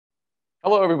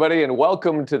Hello, everybody, and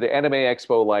welcome to the Anime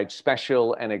Expo Lite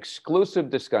special and exclusive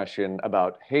discussion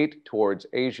about hate towards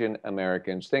Asian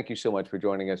Americans. Thank you so much for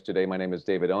joining us today. My name is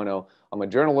David Ono. I'm a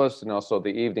journalist and also the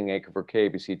evening anchor for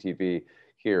KABC TV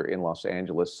here in Los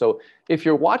Angeles. So if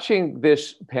you're watching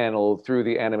this panel through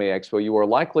the Anime Expo, you are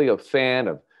likely a fan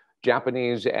of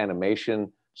Japanese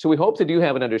animation. So we hope that you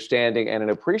have an understanding and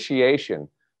an appreciation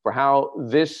for how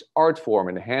this art form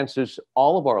enhances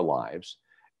all of our lives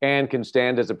and can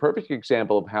stand as a perfect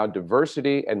example of how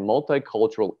diversity and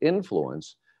multicultural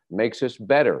influence makes us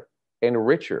better and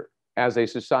richer as a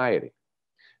society.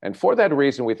 And for that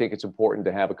reason, we think it's important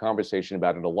to have a conversation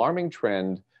about an alarming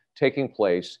trend taking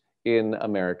place in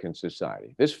American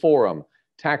society. This forum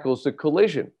tackles the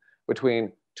collision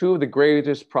between two of the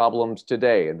greatest problems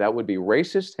today, and that would be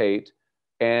racist hate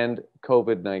and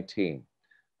COVID-19.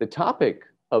 The topic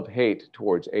of hate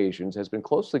towards Asians has been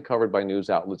closely covered by news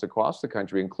outlets across the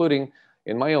country, including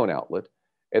in my own outlet.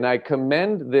 And I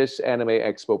commend this Anime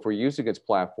Expo for using its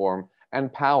platform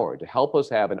and power to help us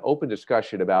have an open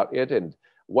discussion about it and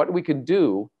what we can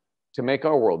do to make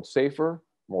our world safer,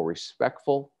 more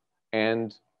respectful,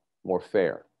 and more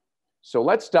fair. So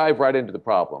let's dive right into the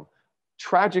problem.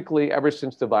 Tragically, ever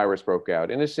since the virus broke out,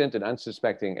 innocent and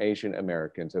unsuspecting Asian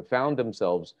Americans have found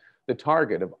themselves the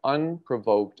target of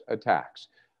unprovoked attacks.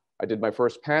 I did my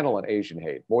first panel on Asian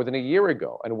hate more than a year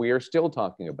ago, and we are still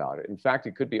talking about it. In fact,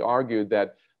 it could be argued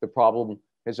that the problem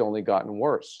has only gotten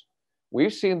worse.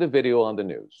 We've seen the video on the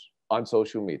news, on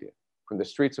social media, from the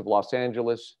streets of Los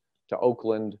Angeles to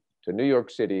Oakland to New York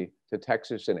City to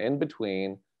Texas and in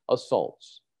between,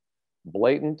 assaults,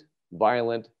 blatant,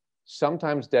 violent,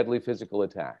 sometimes deadly physical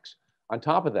attacks. On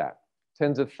top of that,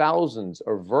 tens of thousands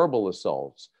of verbal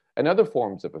assaults and other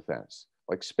forms of offense,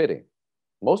 like spitting,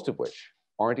 most of which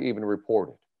aren't even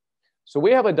reported. So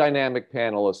we have a dynamic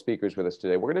panel of speakers with us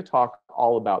today. We're going to talk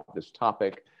all about this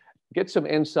topic, get some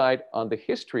insight on the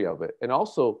history of it, and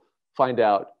also find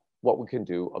out what we can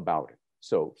do about it.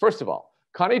 So first of all,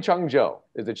 Connie Chung Joe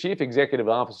is the Chief Executive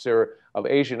Officer of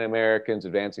Asian Americans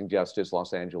Advancing Justice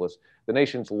Los Angeles, the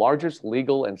nation's largest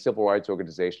legal and civil rights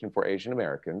organization for Asian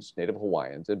Americans, Native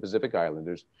Hawaiians, and Pacific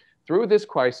Islanders. Through this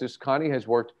crisis, Connie has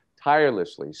worked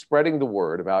tirelessly spreading the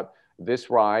word about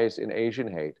this rise in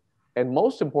Asian hate, and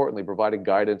most importantly, providing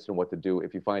guidance on what to do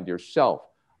if you find yourself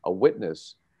a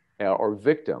witness or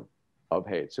victim of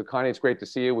hate. So Connie, it's great to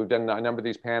see you. We've done a number of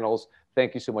these panels.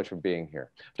 Thank you so much for being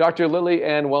here. Dr. Lily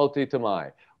Anne Welty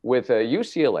Tamai with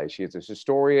UCLA. She is a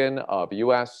historian of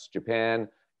US, Japan,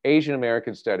 Asian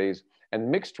American studies,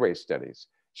 and mixed race studies.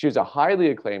 She is a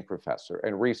highly acclaimed professor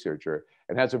and researcher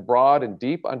and has a broad and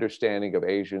deep understanding of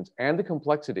Asians and the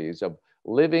complexities of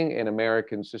living in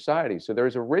American society. So there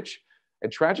is a rich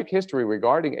and tragic history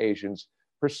regarding Asians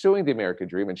pursuing the American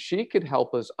dream, and she could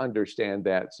help us understand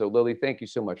that. So Lily, thank you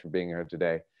so much for being here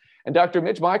today. And Dr.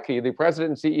 Mitch Maki, the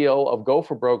president and CEO of Go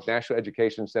for Broke National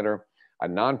Education Center, a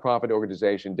nonprofit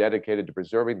organization dedicated to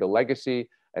preserving the legacy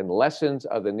and lessons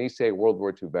of the Nisei World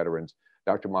War II veterans.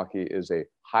 Dr. Maki is a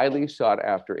highly sought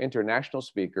after international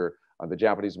speaker on the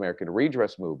Japanese American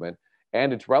redress movement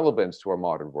and its relevance to our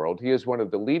modern world. He is one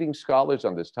of the leading scholars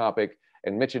on this topic,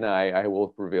 and Mitch and I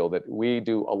will reveal that we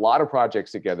do a lot of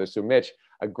projects together. So Mitch,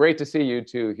 great to see you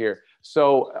two here.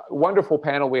 So wonderful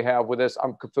panel we have with us.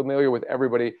 I'm familiar with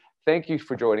everybody. Thank you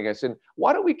for joining us. And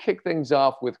why don't we kick things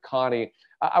off with Connie?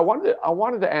 I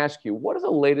wanted to ask you, what are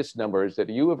the latest numbers that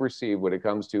you have received when it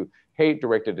comes to hate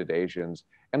directed at Asians,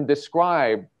 and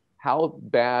describe how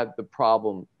bad the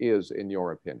problem is in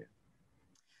your opinion?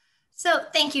 So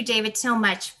thank you, David, so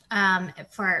much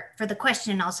for the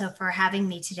question and also for having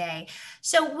me today.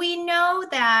 So we know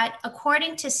that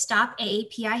according to Stop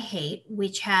AAPI Hate,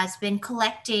 which has been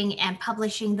collecting and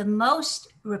publishing the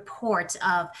most reports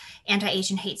of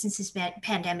anti-Asian hate since this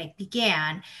pandemic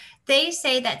began, they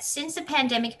say that since the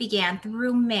pandemic began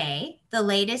through May, the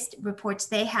latest reports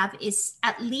they have is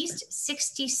at least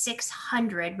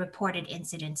 6,600 reported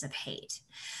incidents of hate.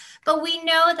 But we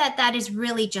know that that is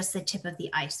really just the tip of the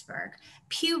iceberg.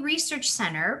 Pew Research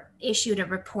Center issued a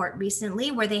report recently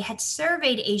where they had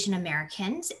surveyed Asian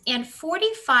Americans, and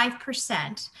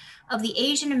 45% of the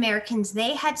Asian Americans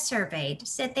they had surveyed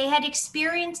said they had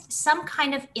experienced some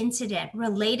kind of incident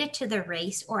related to their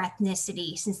race or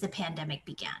ethnicity since the pandemic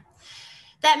began.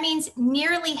 That means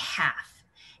nearly half.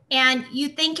 And you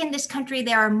think in this country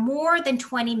there are more than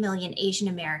 20 million Asian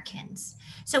Americans.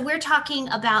 So we're talking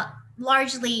about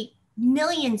largely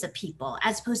millions of people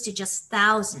as opposed to just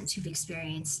thousands who've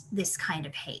experienced this kind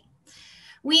of hate.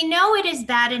 We know it is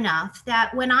bad enough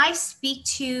that when I speak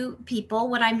to people,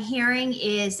 what I'm hearing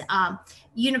is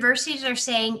universities are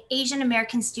saying Asian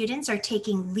American students are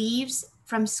taking leaves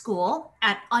from school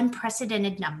at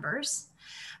unprecedented numbers.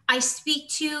 I speak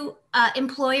to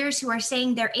employers who are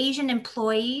saying their Asian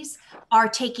employees are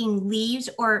taking leaves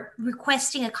or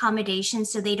requesting accommodations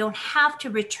so they don't have to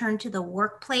return to the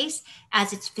workplace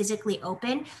as it's physically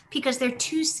open because they're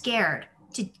too scared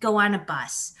to go on a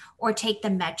bus or take the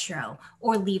metro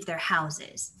or leave their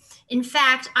houses. In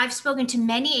fact, I've spoken to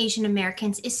many Asian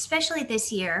Americans, especially this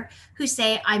year, who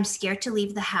say, I'm scared to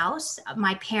leave the house.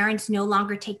 My parents no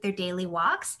longer take their daily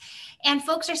walks. And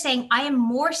folks are saying, I am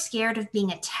more scared of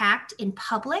being attacked in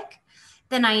public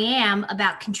than I am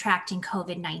about contracting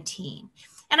COVID-19.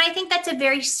 And I think that's a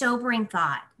very sobering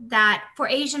thought that for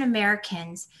Asian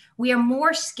Americans, we are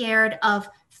more scared of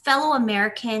fellow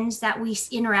Americans that we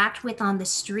interact with on the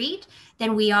street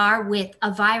than we are with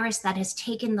a virus that has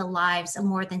taken the lives of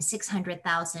more than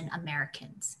 600,000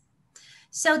 Americans.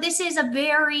 So this is a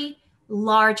very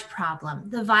large problem.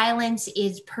 The violence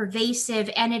is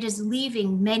pervasive and it is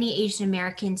leaving many Asian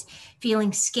Americans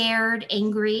feeling scared,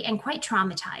 angry, and quite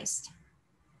traumatized.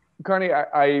 Connie,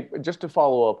 I just to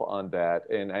follow up on that,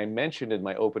 and I mentioned in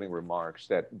my opening remarks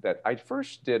that I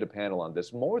first did a panel on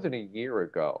this more than a year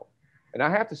ago. And I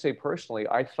have to say personally,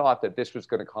 I thought that this was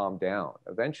going to calm down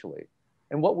eventually.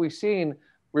 And what we've seen,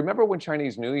 remember when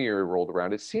Chinese New Year rolled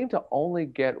around, it seemed to only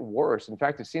get worse. In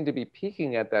fact, it seemed to be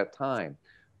peaking at that time.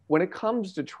 When it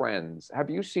comes to trends, have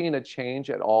you seen a change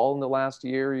at all in the last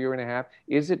year and a half?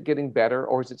 Is it getting better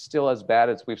or is it still as bad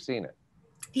as we've seen it?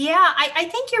 Yeah, I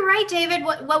think you're right, David.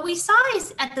 What we saw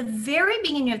is at the very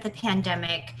beginning of the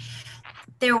pandemic,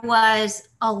 there was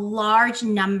a large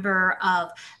number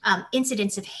of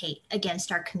incidents of hate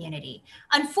against our community.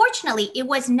 Unfortunately, it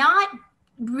was not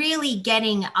really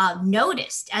getting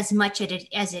noticed as much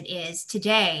as it is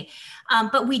today.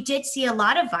 But we did see a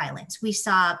lot of violence. We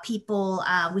saw people,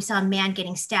 we saw a man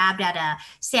getting stabbed at a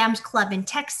Sam's Club in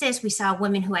Texas. We saw a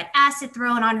woman who had acid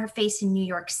thrown on her face in New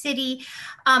York City.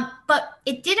 But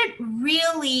it didn't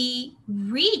really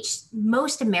reach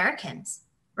most Americans,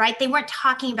 right? They weren't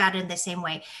talking about it in the same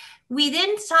way. We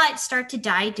then saw it start to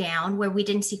die down where we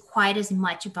didn't see quite as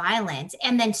much violence.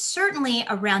 And then certainly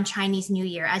around Chinese New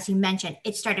Year, as you mentioned,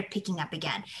 it started picking up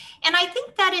again. And I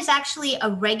think that is actually a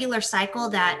regular cycle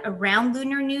that around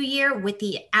Lunar New Year, with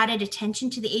the added attention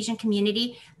to the Asian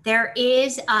community, there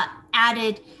is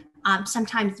added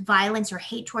sometimes violence or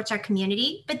hate towards our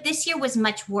community. But this year was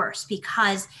much worse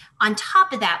because on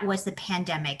top of that was the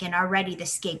pandemic and already the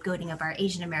scapegoating of our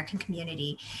Asian American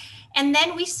community. And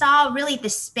then we saw really the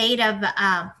spate of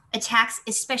attacks,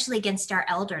 especially against our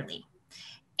elderly.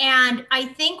 And I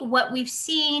think what we've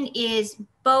seen is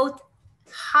both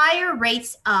higher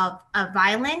rates of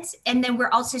violence, and then we're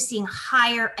also seeing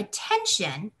higher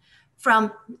attention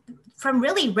from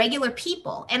really regular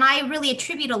people. And I really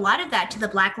attribute a lot of that to the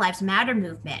Black Lives Matter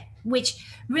movement, which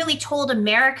really told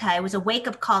America, it was a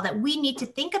wake-up call that we need to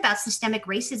think about systemic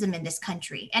racism in this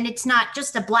country. And it's not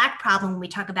just a Black problem when we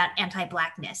talk about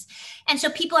anti-Blackness. And so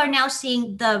people are now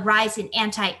seeing the rise in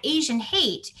anti-Asian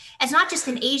hate as not just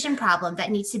an Asian problem that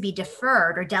needs to be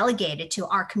deferred or delegated to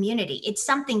our community. It's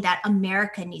something that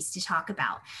America needs to talk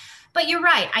about. But you're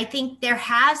right. I think there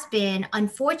has been,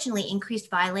 unfortunately, increased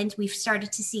violence. We've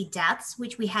started to see deaths,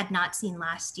 which we had not seen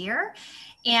last year.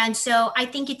 And so I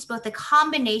think it's both a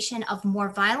combination of more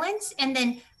violence and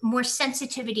then more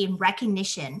sensitivity and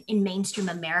recognition in mainstream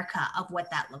America of what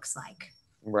that looks like.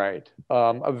 Right.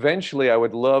 Eventually, I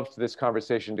would love this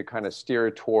conversation to kind of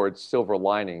steer towards silver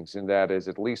linings, and that is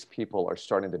at least people are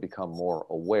starting to become more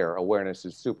aware. Awareness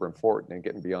is super important in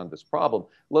getting beyond this problem.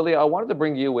 Lilia, I wanted to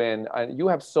bring you in. You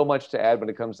have so much to add when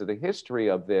it comes to the history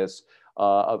of this,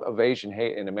 of Asian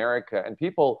hate in America. And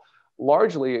people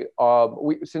largely,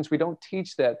 since we don't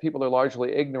teach that, people are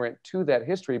largely ignorant to that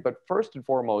history. But first and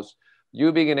foremost,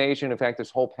 you being an Asian, in fact,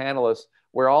 this whole panelist,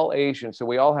 we're all Asian, so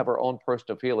we all have our own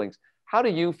personal feelings. How do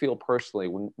you feel personally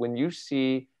when you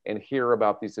see and hear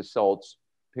about these assaults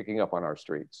picking up on our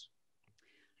streets?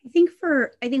 I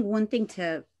think one thing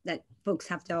that folks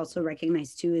have to also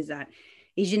recognize too is that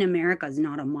Asian America is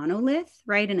not a monolith,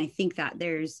 right? And I think that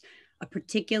there's a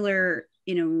particular,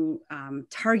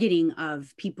 targeting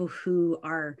of people who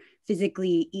are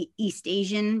physically East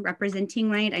Asian representing,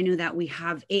 right? I know that we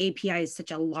have AAPI is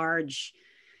such a large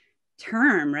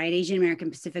term, right? Asian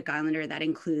American Pacific Islander, that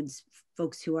includes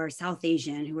folks who are South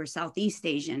Asian, who are Southeast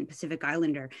Asian, Pacific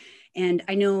Islander. And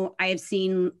I know I have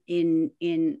seen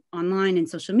in online and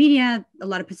social media, a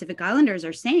lot of Pacific Islanders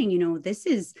are saying, this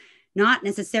is not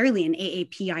necessarily an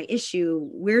AAPI issue,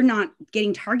 we're not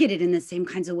getting targeted in the same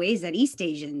kinds of ways that East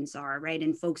Asians are, right?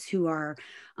 And folks who are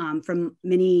from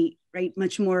many, right,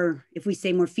 much more, if we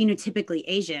say more phenotypically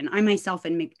Asian. I myself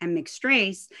am mixed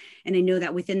race, and I know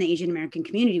that within the Asian American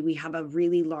community, we have a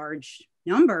really large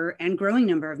number and growing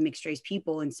number of mixed race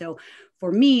people. And so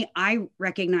for me, I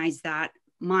recognize that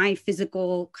my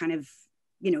physical kind of,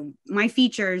 my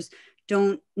features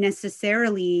don't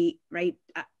necessarily, right,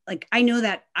 like I know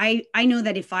that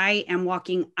if I am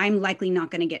walking, I'm likely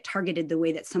not going to get targeted the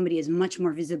way that somebody is much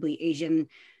more visibly Asian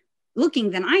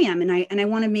looking than I am. And I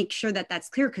want to make sure that that's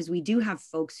clear, because we do have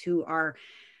folks who are,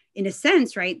 in a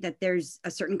sense, right, that there's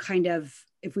a certain kind of,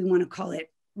 if we want to call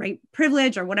it, right,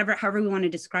 privilege or whatever, however we want to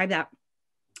describe that.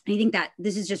 I think that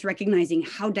this is just recognizing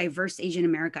how diverse Asian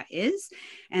America is,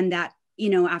 and that,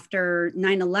 after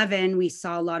 9/11, we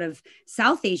saw a lot of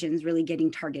South Asians really getting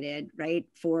targeted, right,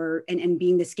 for and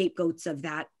being the scapegoats of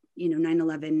that,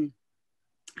 9/11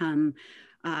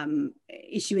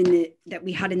 issue that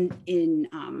we had in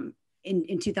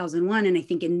 2001. And I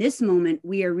think in this moment,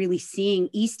 we are really seeing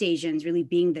East Asians really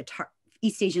being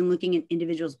East Asian looking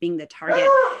individuals being the target.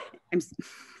 I'm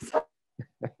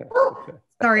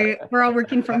sorry, we're all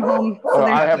working from home. So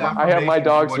I have my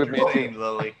dogs with me. Saying,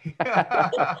 Lily.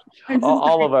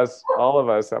 all of us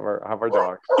have our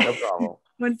dogs. No problem.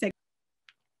 One second.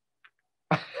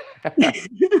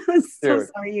 I'm so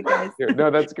sorry, you guys.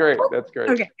 No, that's great. That's great.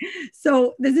 Okay,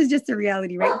 so this is just a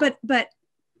reality, right? But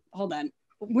hold on,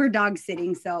 we're dog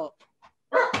sitting, so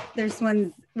there's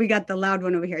one. We got the loud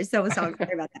one over here, so sorry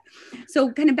about that.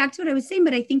 So kind of back to what I was saying,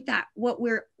 but I think that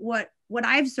what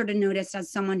I've sort of noticed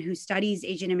as someone who studies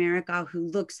Asian America, who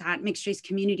looks at mixed race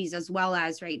communities as well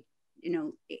as, right,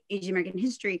 Asian American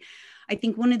history, I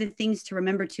think one of the things to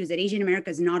remember too is that Asian America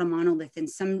is not a monolith. And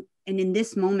in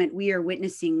this moment, we are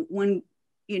witnessing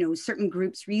certain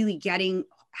groups really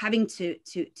having to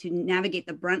navigate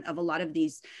the brunt of a lot of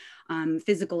these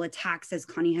physical attacks, as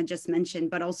Connie had just mentioned,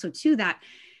 but also too that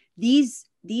these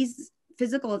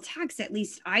physical attacks, at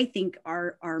least I think,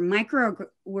 were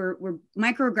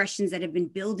microaggressions that have been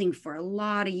building for a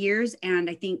lot of years. And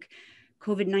I think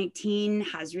COVID-19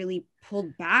 has really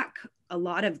pulled back a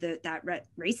lot of that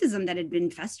racism that had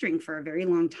been festering for a very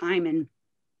long time. And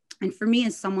for me,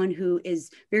 as someone who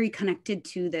is very connected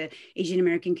to the Asian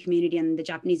American community and the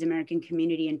Japanese American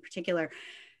community in particular,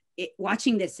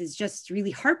 watching this is just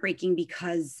really heartbreaking,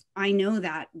 because I know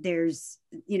that there's,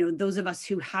 those of us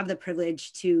who have the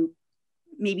privilege to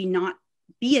maybe not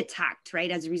be attacked,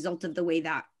 right, as a result of the way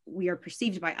that we are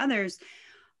perceived by others.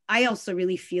 I also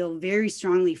really feel very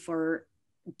strongly for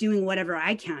doing whatever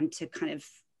I can to kind of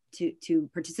to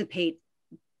participate,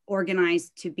 organize,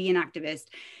 to be an activist.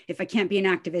 If I can't be an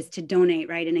activist, to donate,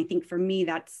 right? And I think for me,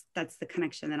 that's the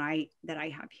connection that I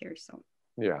have here. So.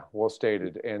 Yeah, well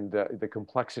stated. And the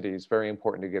complexity is very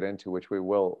important to get into, which we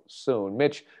will soon.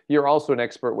 Mitch, you're also an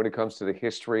expert when it comes to the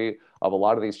history of a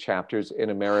lot of these chapters in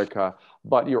America,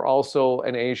 but you're also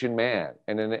an Asian man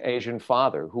and an Asian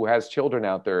father who has children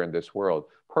out there in this world.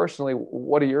 Personally,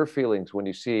 what are your feelings when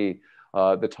you see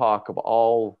the talk of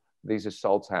all these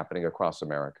assaults happening across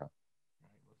America?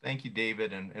 Thank you,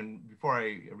 David. And before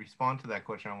I respond to that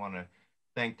question, I want to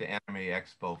thank the Anime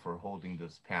Expo for holding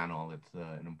this panel. It's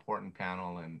an important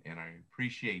panel, and I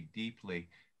appreciate deeply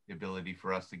the ability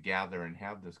for us to gather and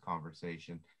have this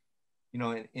conversation.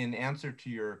 In answer to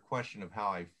your question of how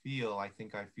I feel, I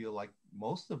think I feel like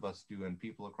most of us do, and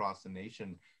people across the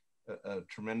nation, a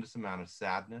tremendous amount of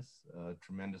sadness, a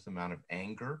tremendous amount of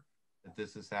anger that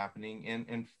this is happening,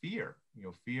 and fear,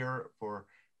 fear for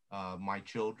my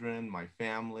children, my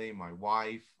family, my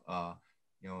wife,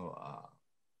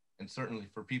 and certainly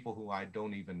for people who I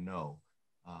don't even know,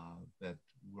 that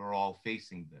we're all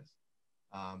facing this.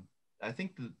 I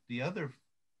think the other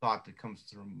thought that comes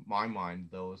through my mind,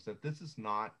 though, is that this is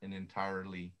not an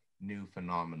entirely new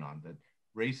phenomenon, that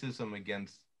racism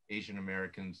against Asian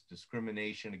Americans,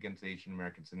 discrimination against Asian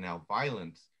Americans, and now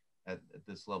violence at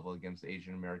this level against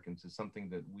Asian Americans is something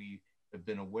that we have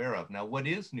been aware of. Now, what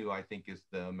is new, I think, is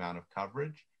the amount of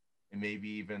coverage, and maybe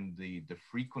even the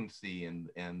frequency and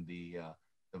the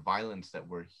violence that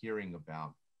we're hearing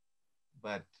about.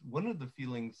 But one of the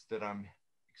feelings that I'm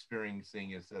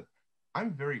experiencing is that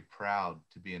I'm very proud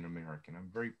to be an American.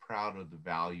 I'm very proud of the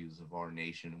values of our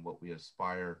nation and what we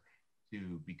aspire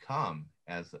to become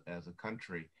as a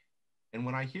country. And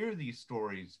when I hear these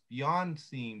stories, beyond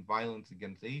seeing violence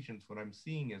against Asians, what I'm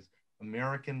seeing is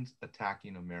Americans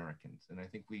attacking Americans. And I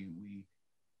think we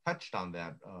touched on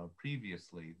that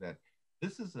previously, that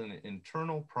this is an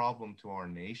internal problem to our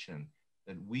nation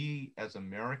that we as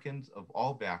Americans of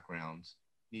all backgrounds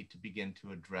need to begin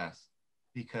to address.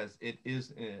 because it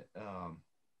is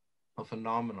a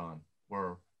phenomenon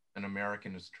where an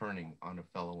American is turning on a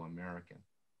fellow American.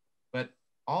 But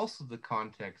also the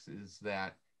context is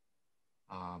that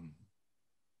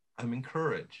I'm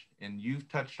encouraged, and you've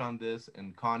touched on this,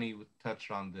 and Connie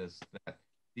touched on this, that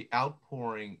the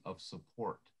outpouring of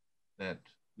support that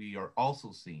we are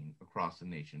also seeing across the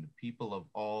nation, people of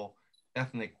all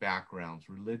ethnic backgrounds,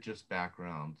 religious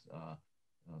backgrounds,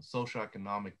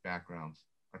 socioeconomic backgrounds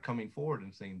are coming forward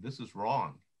and saying this is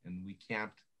wrong, and we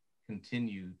can't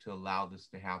continue to allow this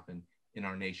to happen in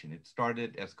our nation. It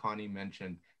started, as Connie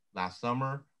mentioned, last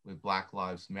summer with Black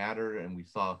Lives Matter, and we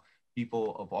saw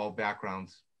people of all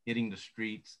backgrounds hitting the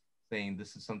streets saying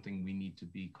this is something we need to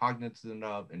be cognizant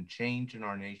of and change in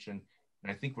our nation.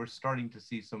 And I think we're starting to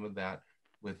see some of that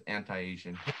with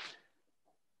anti-Asian hate.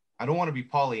 I don't want to be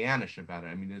Pollyannish about it.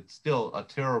 I mean, it's still a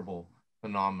terrible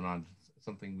phenomenon,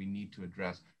 something we need to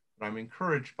address. But I'm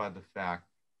encouraged by the fact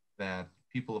that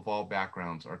people of all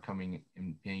backgrounds are coming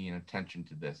and paying attention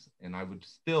to this. And I would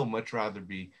still much rather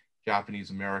be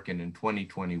Japanese American in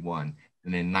 2021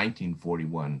 than in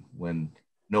 1941 when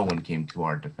no one came to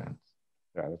our defense.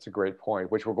 Yeah, that's a great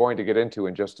point, which we're going to get into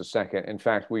in just a second. In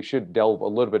fact, we should delve a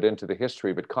little bit into the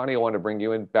history, but Connie, I want to bring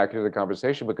you back into the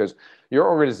conversation because your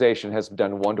organization has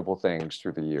done wonderful things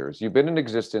through the years. You've been in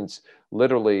existence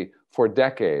literally for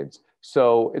decades.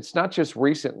 So it's not just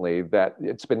recently that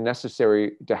it's been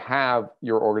necessary to have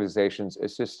your organization's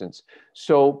assistance.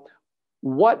 So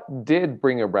what did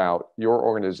bring about your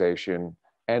organization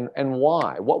and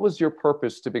why? What was your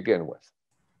purpose to begin with?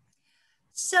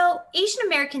 So Asian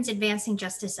Americans Advancing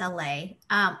Justice LA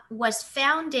was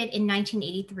founded in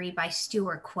 1983 by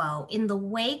Stuart Kuo in the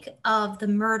wake of the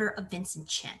murder of Vincent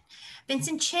Chin.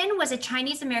 Vincent Chin was a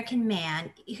Chinese American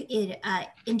man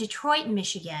in Detroit,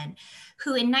 Michigan,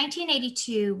 who in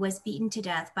 1982 was beaten to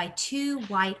death by two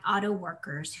white auto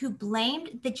workers who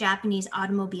blamed the Japanese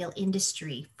automobile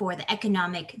industry for the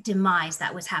economic demise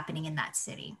that was happening in that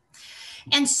city.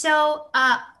 And so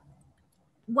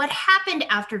what happened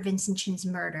after Vincent Chin's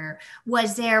murder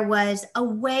was there was a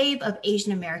wave of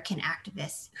Asian American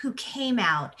activists who came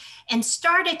out and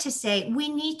started to say, we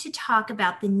need to talk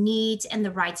about the needs and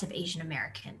the rights of Asian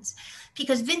Americans.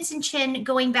 Because Vincent Chin,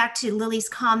 going back to Lily's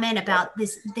comment about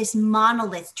this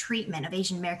monolith treatment of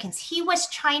Asian Americans, he was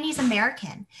Chinese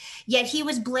American, yet he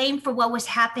was blamed for what was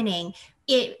happening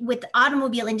with the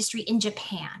automobile industry in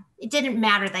Japan. It didn't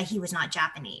matter that he was not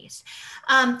Japanese.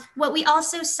 What we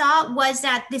also saw was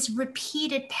that this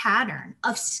repeated pattern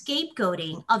of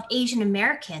scapegoating of Asian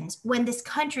Americans when this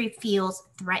country feels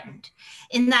threatened.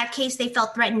 In that case, they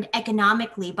felt threatened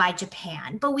economically by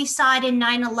Japan, but we saw it in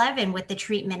 9/11 with the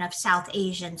treatment of South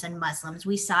Asians and Muslims.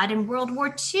 We saw it in World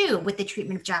War II with the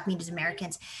treatment of Japanese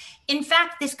Americans. In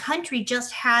fact, this country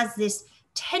just has this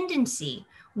tendency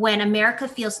when America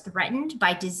feels threatened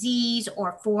by disease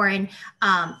or foreign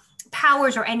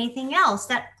powers or anything else,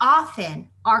 that often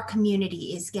our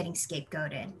community is getting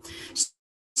scapegoated.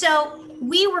 So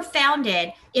we were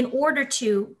founded in order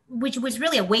to, which was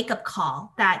really a wake-up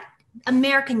call that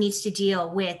America needs to deal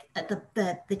with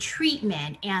the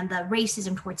treatment and the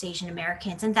racism towards Asian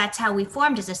Americans. And that's how we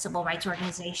formed as a civil rights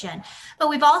organization. But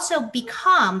we've also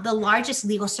become the largest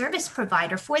legal service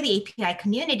provider for the API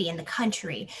community in the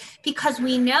country, because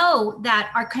we know that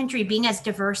our country, being as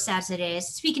diverse as it is,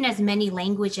 speaking as many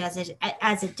languages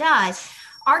as it does,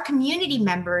 our community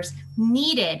members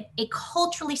needed a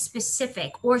culturally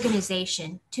specific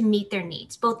organization to meet their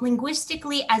needs, both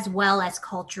linguistically as well as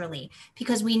culturally,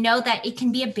 because we know that it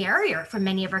can be a barrier for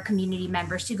many of our community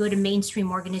members to go to mainstream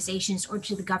organizations or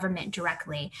to the government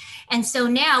directly. And so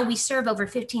now we serve over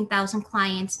 15,000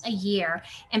 clients a year,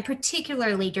 and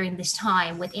particularly during this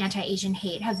time with anti-Asian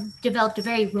hate, have developed a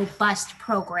very robust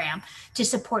program to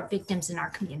support victims in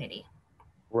our community.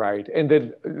 Right. And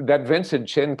then that Vincent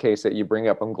Chin case that you bring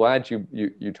up, I'm glad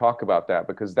you talk about that,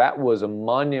 because that was a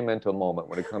monumental moment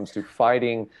when it comes to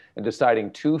fighting and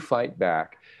deciding to fight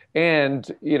back. And,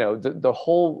 you know, the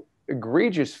whole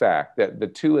egregious fact that the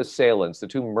two assailants, the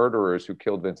two murderers who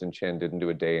killed Vincent Chin, didn't do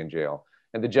a day in jail.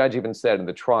 And the judge even said in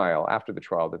the trial, after the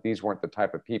trial, that these weren't the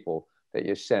type of people that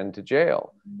you send to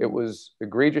jail. It was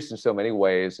egregious in so many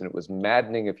ways, and it was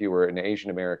maddening if you were an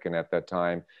Asian American at that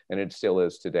time, and it still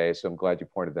is today. So I'm glad you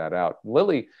pointed that out.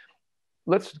 Lily,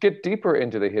 let's get deeper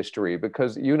into the history,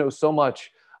 because you know so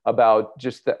much about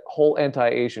just the whole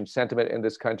anti-Asian sentiment in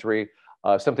this country,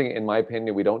 something, in my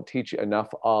opinion, we don't teach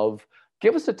enough of.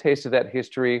 Give us a taste of that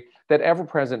history, that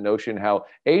ever-present notion how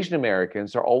Asian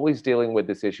Americans are always dealing with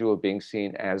this issue of being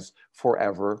seen as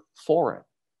forever foreign.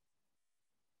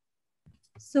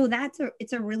 So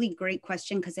it's a really great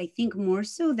question, because I think more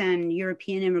so than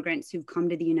European immigrants who've come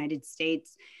to the United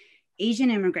States,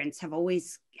 Asian immigrants have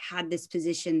always had this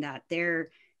position that they're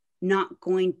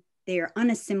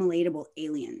unassimilatable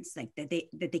aliens, like that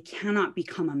they cannot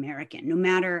become American, no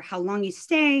matter how long you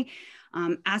stay.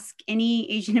 Ask any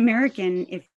Asian American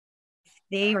if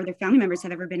they or their family members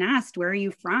have ever been asked, where are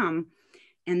you from?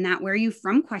 And that where are you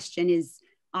from question is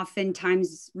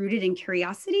oftentimes rooted in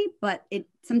curiosity, but it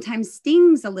sometimes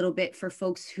stings a little bit for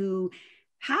folks who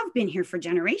have been here for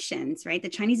generations, right? The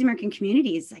Chinese American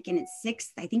community is like in its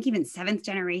sixth, I think even seventh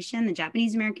generation. The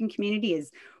Japanese American community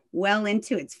is well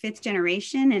into its fifth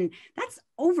generation. And that's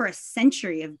over a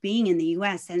century of being in the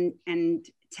US. And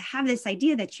to have this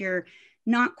idea that you're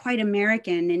not quite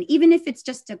American, and even if it's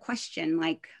just a question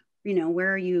like, you know,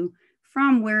 where are you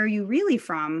from? Where are you really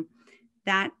from?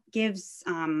 That gives,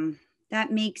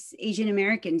 that makes Asian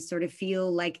Americans sort of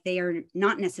feel like they are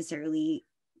not necessarily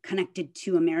connected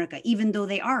to America, even though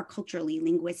they are culturally,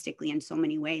 linguistically, in so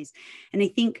many ways. And I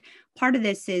think part of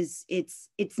this is it's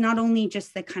not only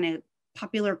just the kind of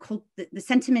the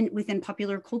sentiment within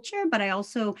popular culture, but I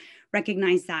also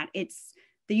recognize that it's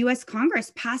the US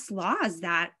Congress passed laws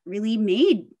that really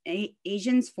made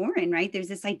Asians foreign, right? There's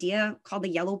this idea called the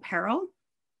Yellow Peril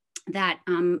that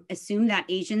assumed that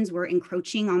Asians were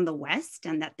encroaching on the West,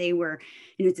 and that they were,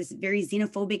 you know, it's this very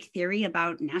xenophobic theory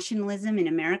about nationalism in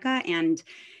America, and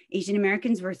Asian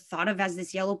Americans were thought of as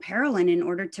this yellow peril. And in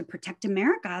order to protect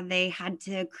America, they had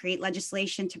to create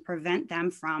legislation to prevent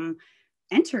them from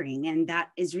entering. And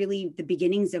that is really the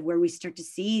beginnings of where we start to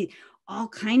see all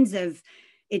kinds of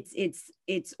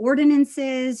it's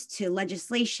ordinances to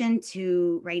legislation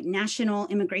to national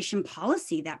immigration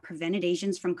policy that prevented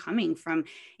Asians from coming, from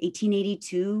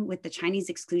 1882 with the Chinese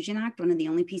Exclusion Act, one of the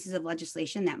only pieces of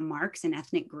legislation that marks an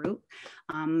ethnic group,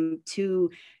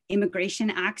 to immigration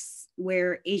acts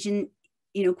where Asian,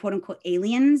 you know, quote unquote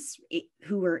aliens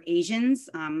who were Asians,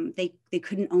 they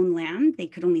couldn't own land, they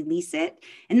could only lease it.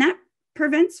 And that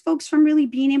prevents folks from really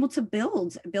being able to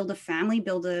build a family,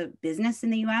 build a business in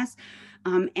the US.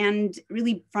 And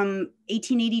really from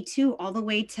 1882 all the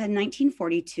way to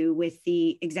 1942 with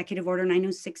the Executive Order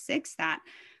 9066 that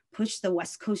pushed the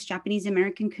West Coast Japanese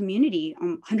American community,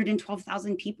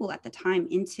 112,000 people at the time,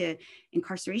 into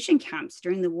incarceration camps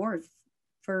during the war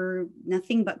for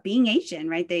nothing but being Asian,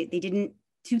 right? They didn't,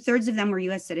 2/3 of them were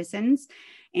US citizens,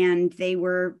 and they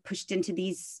were pushed into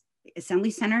these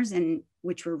assembly centers, and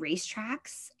which were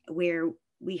racetracks where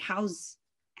we house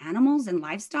animals and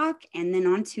livestock, and then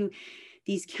onto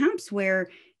these camps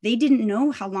where they didn't know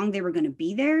how long they were going to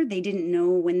be there. They didn't know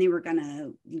when they were going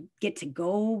to get to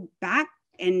go back,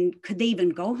 and could they even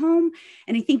go home?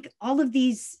 And I think all of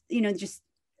these, you know, just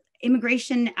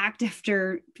immigration act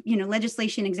after, you know,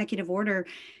 legislation, executive order,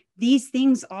 these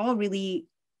things all really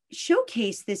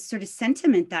showcase this sort of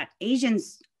sentiment that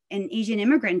Asians and Asian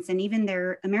immigrants and even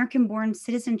their American-born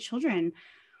citizen children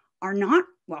are not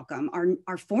welcome,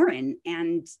 are foreign.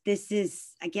 And this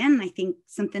is, again, I think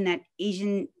something that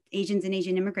Asians and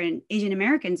Asian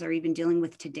Americans are even dealing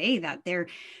with today,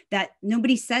 that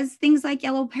nobody says things like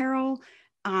yellow peril,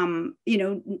 you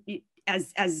know,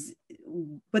 as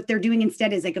what they're doing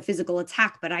instead is like a physical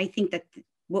attack. But I think that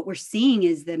what we're seeing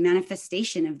is the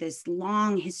manifestation of this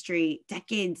long history,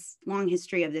 decades long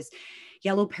history of this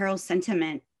yellow peril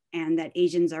sentiment, and that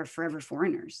Asians are forever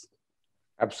foreigners.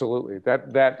 Absolutely.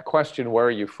 That question, where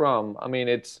are you from? I mean,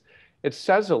 it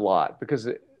says a lot, because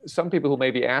some people who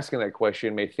may be asking that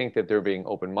question may think that they're being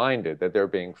open-minded, that they're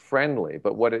being friendly.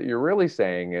 But what you're really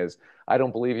saying is, I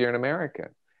don't believe you're an American.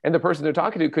 And the person they're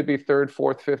talking to could be third,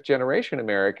 fourth, fifth generation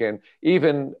American,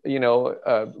 even, you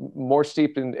know, more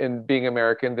steeped in being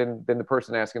American than the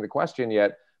person asking the question.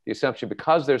 Yet the assumption,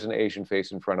 because there's an Asian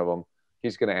face in front of them,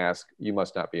 he's going to ask, you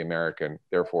must not be American,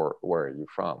 therefore, where are you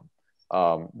from?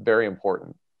 Very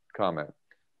important comment.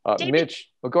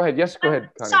 Mitch, go ahead. Yes, go ahead,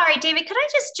 Connie. Sorry, David, could I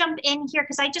just jump in here?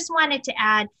 Because I just wanted to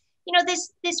add, you know,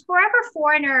 this forever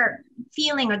foreigner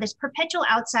feeling, or this perpetual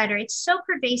outsider, it's so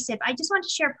pervasive. I just want to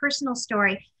share a personal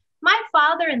story. My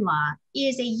father-in-law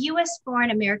is a US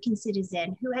born American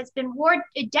citizen who has been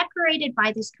decorated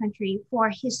by this country for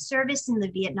his service in the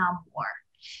Vietnam War.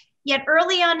 Yet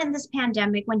early on in this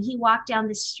pandemic, when he walked down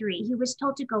the street, he was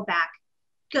told to go back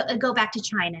to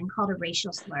China, and called a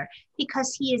racial slur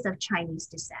because he is of Chinese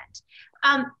descent.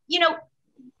 You know,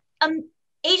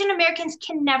 Asian Americans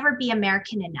can never be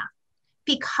American enough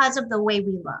because of the way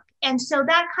we look. And so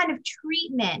that kind of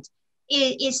treatment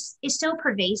is so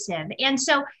pervasive. And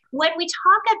so when we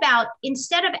talk about,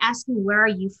 instead of asking, where are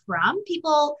you from?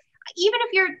 People, even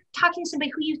if you're talking to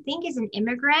somebody who you think is an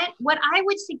immigrant, what I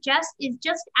would suggest is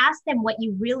just ask them what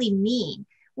you really mean,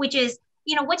 which is,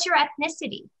 you know, what's your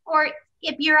ethnicity? Or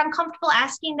if you're uncomfortable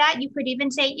asking that, you could even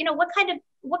say, you know, what kind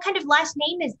of last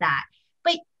name is that?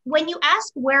 But when you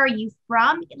ask where are you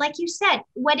from, like you said,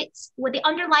 what the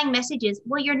underlying message is,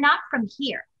 well, you're not from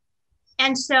here.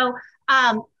 And so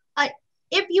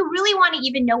if you really want to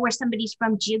even know where somebody's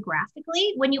from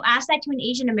geographically, when you ask that to an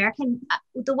Asian American,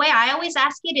 the way I always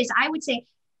ask it is I would say,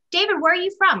 David, where are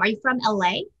you from? Are you from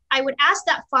LA? I would ask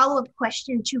that follow-up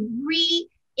question to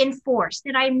reinforce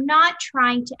that I'm not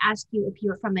trying to ask you if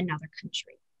you're from another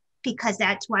country, because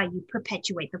that's why you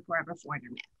perpetuate the forever foreigner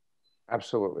myth.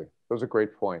 Absolutely. Those are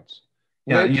great points.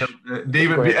 Yeah, Mitch, you know,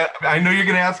 David, I know you're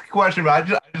going to ask a question, but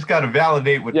I just got to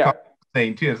validate what Connie's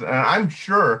saying too. And I'm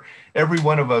sure every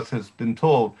one of us has been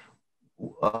told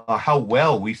how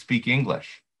well we speak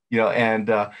English. You know, and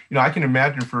you know, I can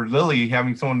imagine for Lily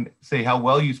having someone say how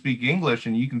well you speak English,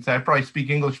 and you can say I probably speak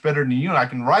English better than you, and I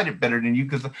can write it better than you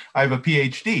because I have a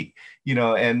PhD. You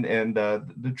know, and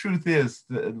the truth is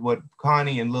what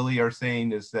Connie and Lily are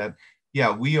saying is that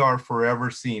yeah, we are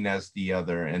forever seen as the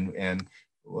other, and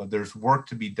well, there's work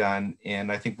to be done.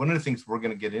 And I think one of the things we're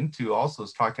going to get into also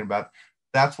is talking about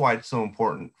that's why it's so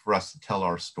important for us to tell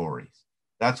our stories.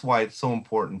 That's why it's so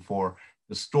important for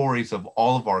the stories of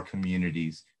all of our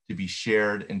communities to be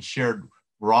shared and shared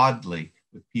broadly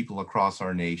with people across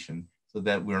our nation so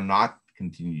that we're not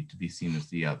continued to be seen as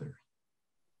the other.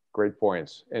 Great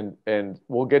points. And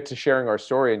we'll get to sharing our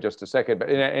story in just a second. But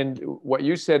and what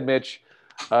you said, Mitch,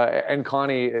 and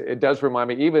Connie, it does remind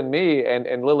me, even me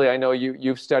and Lily, I know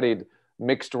you've studied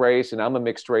mixed race, and I'm a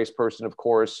mixed race person, of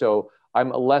course, so I'm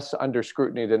less under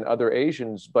scrutiny than other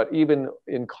Asians. But even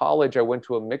in college, I went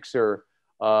to a mixer.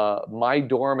 My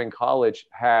dorm in college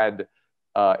had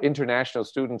international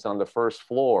students on the first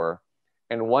floor.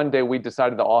 And one day we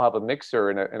decided to all have a mixer,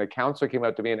 and a counselor came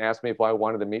up to me and asked me if I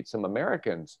wanted to meet some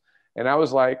Americans. And I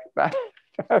was like,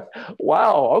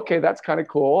 wow, okay, that's kind of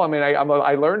cool. I mean,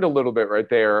 I learned a little bit right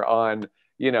there on,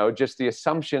 you know, just the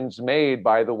assumptions made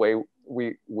by the way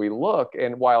we look.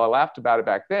 And while I laughed about it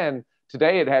back then,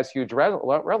 today it has huge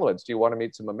relevance. Do you want to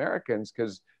meet some Americans?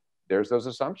 Because there's those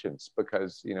assumptions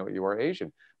because, you know, you are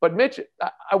Asian. But Mitch,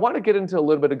 I want to get into a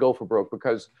little bit of Go for Broke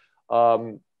because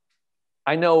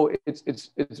I know it's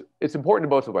important to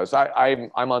both of us.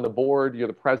 I'm on the board, you're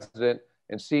the president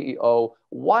and CEO.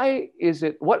 Why is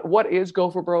it, what is Go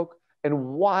for Broke, and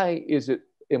why is it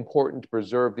important to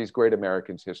preserve these great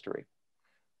Americans' history?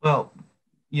 Well,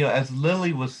 you know, as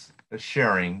Lily was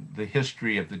sharing the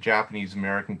history of the Japanese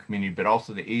American community, but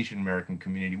also the Asian American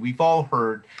community, we've all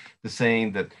heard the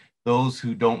saying that those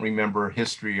who don't remember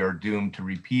history are doomed to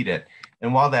repeat it.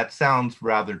 And while that sounds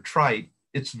rather trite,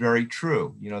 it's very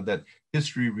true, you know, that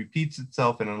history repeats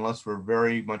itself, and unless we're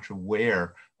very much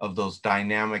aware of those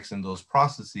dynamics and those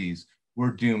processes,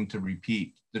 we're doomed to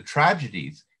repeat the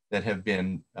tragedies that have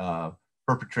been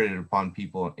perpetrated upon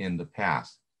people in the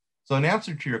past. So in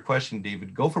answer to your question,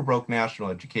 David, Go for Broke National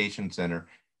Education Center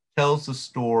tells the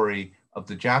story of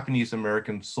the Japanese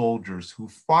American soldiers who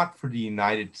fought for the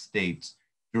United States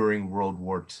during World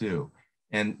War II.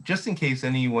 And just in case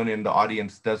anyone in the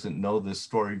audience doesn't know this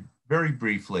story, very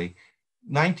briefly,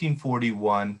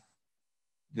 1941,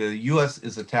 the US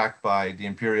is attacked by the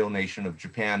imperial nation of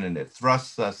Japan, and it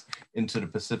thrusts us into the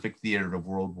Pacific theater of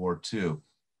World War II.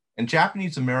 And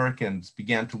Japanese Americans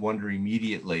began to wonder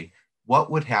immediately,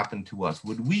 what would happen to us?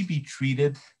 Would we be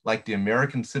treated like the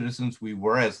American citizens we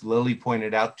were? As Lily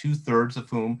pointed out, 2/3 of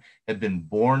whom had been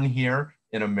born here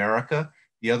in America,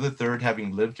 the other third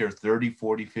having lived here 30,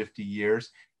 40, 50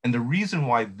 years. And the reason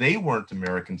why they weren't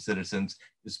American citizens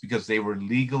is because they were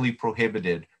legally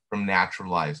prohibited from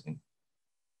naturalizing.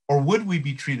 Or would we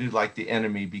be treated like the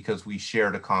enemy because we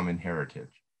shared a common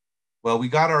heritage? Well, we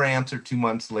got our answer 2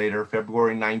 months later,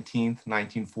 February 19th,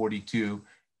 1942.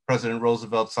 President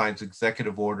Roosevelt signs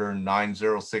Executive Order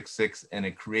 9066, and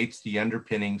it creates the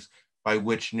underpinnings by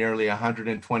which nearly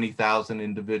 120,000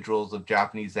 individuals of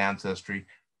Japanese ancestry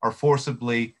are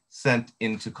forcibly sent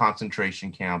into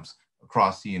concentration camps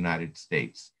across the United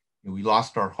States. And we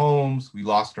lost our homes, we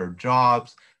lost our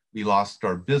jobs, we lost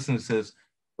our businesses,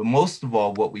 but most of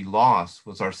all, what we lost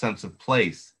was our sense of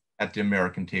place at the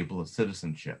American table of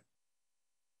citizenship.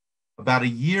 About a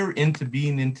year into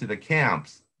being into the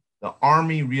camps, the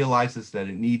Army realizes that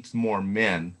it needs more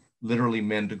men, literally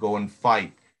men, to go and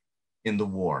fight in the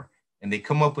war. And they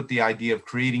come up with the idea of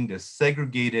creating this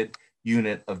segregated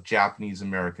unit of Japanese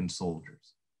American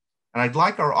soldiers. And I'd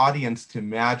like our audience to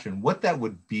imagine what that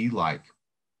would be like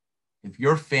if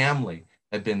your family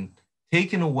had been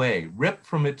taken away, ripped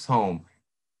from its home,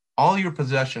 all your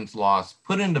possessions lost,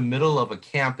 put in the middle of a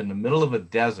camp in the middle of a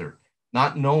desert,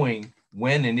 not knowing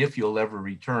when and if you'll ever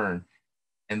return.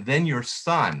 And then your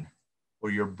son or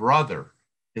your brother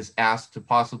is asked to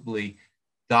possibly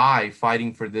die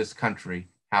fighting for this country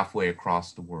halfway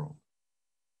across the world.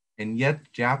 And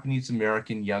yet Japanese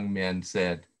American young men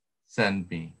said, send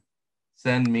me,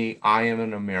 I am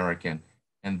an American.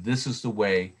 And this is the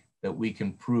way that we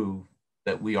can prove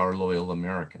that we are loyal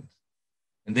Americans.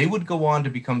 And they would go on to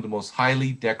become the most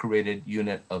highly decorated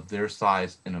unit of their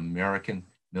size in American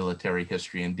military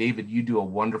history. And David, you do a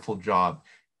wonderful job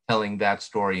telling that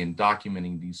story and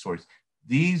documenting these stories.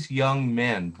 These young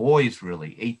men, boys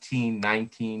really, 18,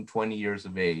 19, 20 years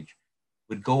of age,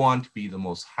 would go on to be the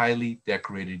most highly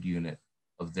decorated unit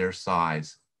of their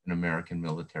size in American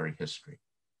military history.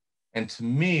 And to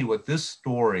me, what this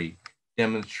story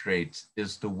demonstrates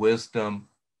is the wisdom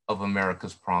of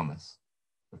America's promise.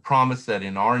 The promise that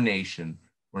in our nation,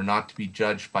 we're not to be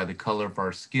judged by the color of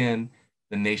our skin,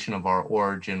 the nation of our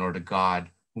origin, or the God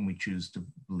whom we choose to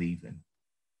believe in.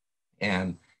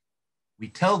 And we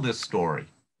tell this story,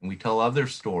 and we tell other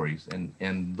stories,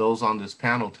 and those on this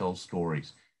panel tell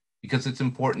stories, because it's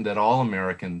important that all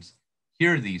Americans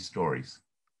hear these stories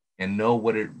and know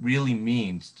what it really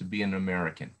means to be an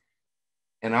American.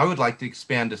 And I would like to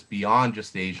expand this beyond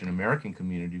just the Asian American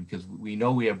community, because we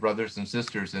know we have brothers and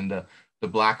sisters in the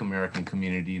Black American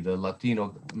community, the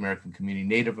Latino American community,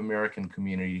 Native American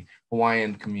community,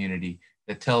 Hawaiian community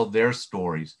that tell their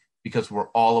stories, because we're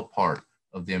all a part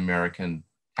of the American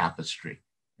tapestry.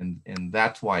 And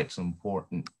that's why it's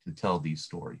important to tell these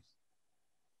stories.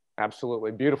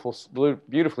 Absolutely.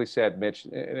 Beautifully said, Mitch.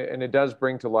 And it does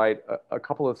bring to light a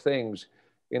couple of things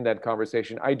in that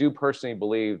conversation. I do personally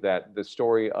believe that the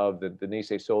story of the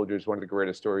Nisei soldiers is one of the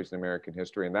greatest stories in American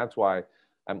history. And that's why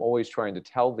I'm always trying to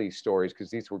tell these stories, because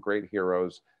these were great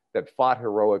heroes that fought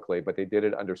heroically, but they did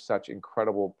it under such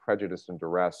incredible prejudice and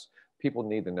duress. People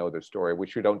need to know their story,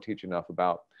 which we don't teach enough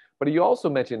about. But you also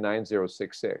mentioned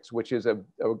 9066, which is a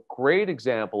great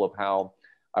example of how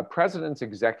a president's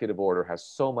executive order has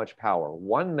so much power.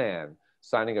 One man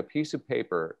signing a piece of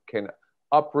paper can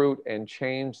uproot and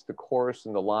change the course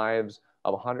and the lives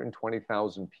of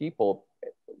 120,000 people,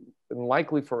 and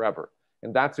likely forever.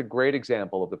 And that's a great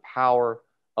example of the power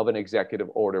of an executive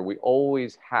order. We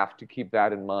always have to keep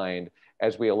that in mind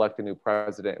as we elect a new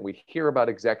president. And we hear about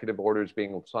executive orders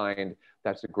being signed.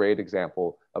 That's a great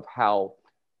example of how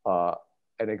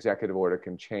an executive order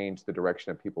can change the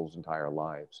direction of people's entire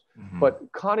lives. Mm-hmm. But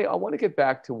Connie, I want to get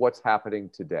back to what's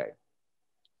happening today.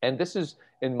 And this is,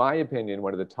 in my opinion,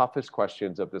 one of the toughest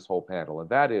questions of this whole panel. And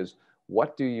that is,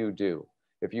 what do you do?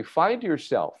 If you find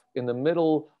yourself in the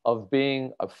middle of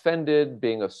being offended,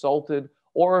 being assaulted,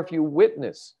 or if you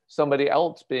witness somebody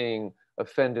else being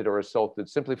offended or assaulted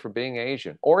simply for being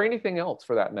Asian, or anything else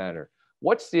for that matter,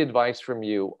 what's the advice from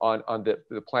you on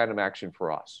the plan of action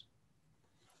for us?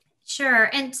 Sure.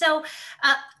 And so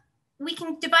we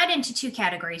can divide into two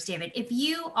categories, David. If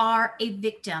you are a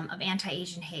victim of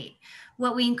anti-Asian hate,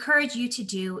 what we encourage you to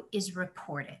do is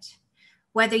report it.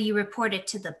 Whether you report it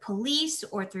to the police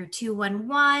or through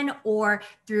 211 or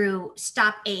through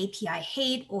Stop AAPI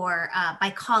Hate, or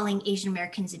by calling Asian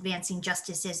Americans Advancing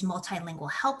Justice's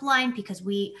multilingual helpline, because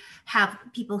we have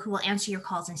people who will answer your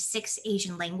calls in 6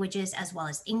 Asian languages as well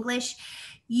as English.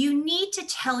 You need to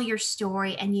tell your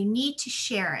story and you need to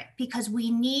share it, because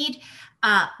we need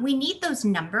those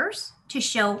numbers to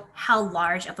show how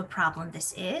large of a problem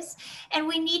this is. And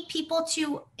we need people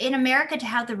in America to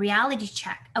have the reality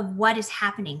check of what is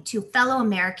happening to fellow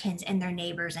Americans and their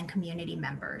neighbors and community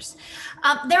members.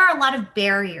 There are a lot of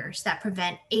barriers that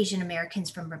prevent Asian Americans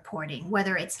from reporting,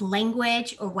 whether it's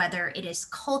language or whether it is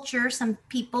culture. Some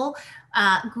people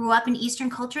grew up in Eastern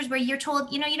cultures where you're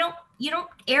told, you don't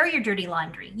air your dirty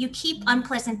laundry. You keep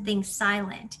unpleasant things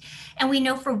silent. And we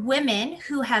know for women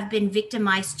who have been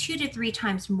victimized 2 to 3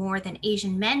 times more than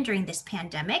Asian men during this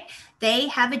pandemic, they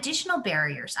have additional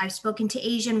barriers. I've spoken to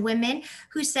Asian women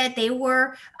who said they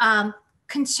were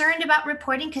concerned about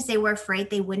reporting because they were afraid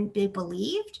they wouldn't be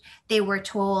believed. They were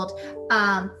told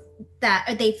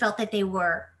that they felt that they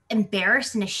were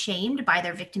embarrassed and ashamed by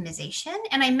their victimization.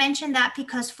 And I mentioned that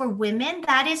because for women,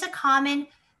 that is a common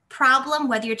problem,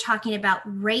 whether you're talking about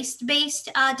race-based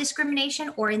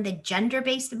discrimination or in the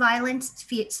gender-based violence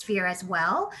sphere as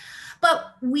well.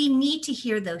 But we need to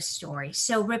hear those stories.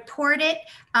 So report it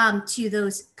to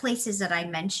those places that I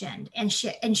mentioned and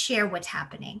share what's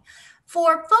happening.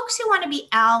 For folks who want to be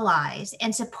allies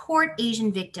and support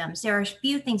Asian victims, there are a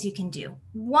few things you can do.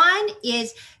 One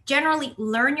is generally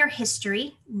learn your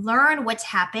history, learn what's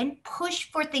happened, push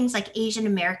for things like Asian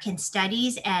American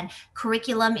studies and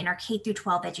curriculum in our K through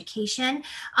 12 education.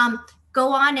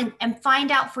 Go on and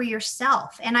find out for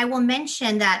yourself. And I will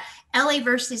mention that LA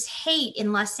versus Hate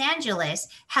in Los Angeles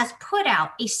has put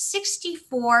out a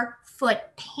 64-foot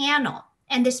panel.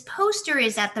 And this poster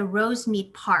is at the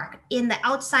Rosemead Park in the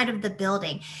outside of the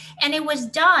building. And it was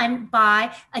done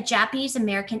by a Japanese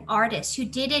American artist who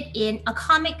did it in a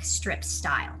comic strip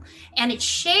style. And it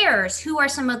shares who are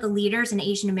some of the leaders in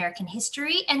Asian American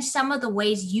history and some of the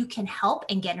ways you can help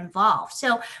and get involved.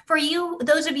 So for you,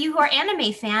 those of you who are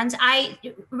anime fans, I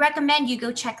recommend you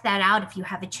go check that out if you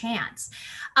have a chance.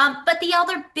 But the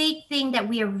other big thing that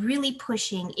we are really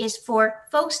pushing is for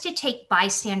folks to take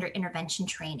bystander intervention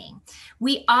training.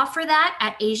 We offer that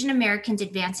at Asian Americans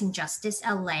Advancing Justice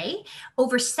LA.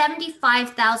 Over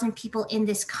 75,000 people in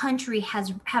this country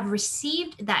have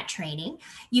received that training.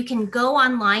 You can go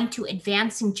online to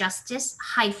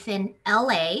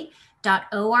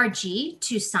advancingjustice-la.org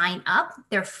to sign up.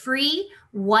 They're free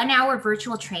 1-hour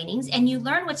virtual trainings, and you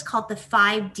learn what's called the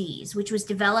 5 Ds, which was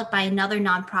developed by another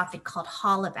nonprofit called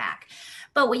Hollaback.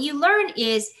 But what you learn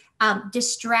is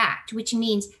distract, which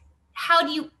means how do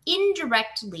you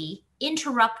indirectly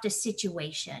interrupt a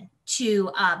situation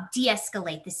to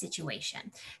de-escalate the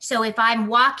situation. So if I'm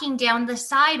walking down the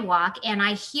sidewalk and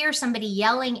I hear somebody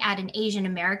yelling at an Asian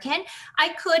American, I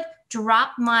could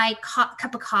drop my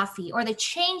cup of coffee or the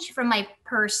change from my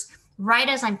purse right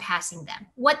as I'm passing them.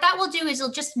 What that will do is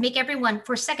it'll just make everyone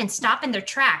for a second stop in their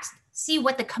tracks, see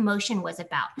what the commotion was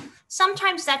about.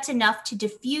 Sometimes that's enough to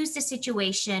diffuse the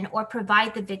situation or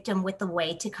provide the victim with a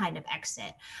way to kind of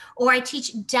exit. Or I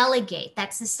teach delegate.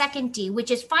 That's the second D,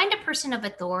 which is find a person of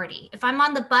authority. If I'm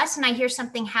on the bus and I hear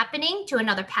something happening to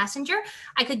another passenger,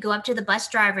 I could go up to the bus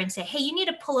driver and say, hey, you need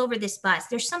to pull over this bus.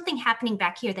 There's something happening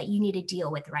back here that you need to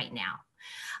deal with right now.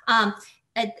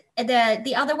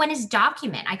 The other one is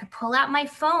document. I could pull out my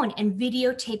phone and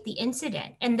videotape the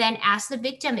incident and then ask the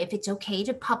victim if it's okay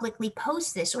to publicly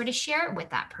post this or to share it with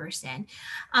that person.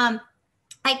 I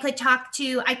could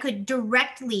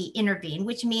directly intervene,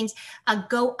 which means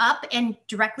go up and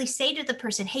directly say to the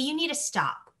person, hey, you need to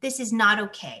stop. This is not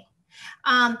okay.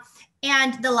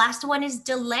 And the last one is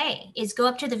delay, is go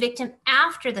up to the victim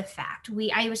after the fact.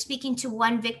 I was speaking to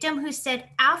one victim who said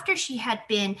after she had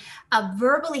been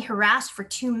verbally harassed for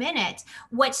 2 minutes,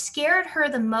 what scared her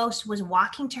the most was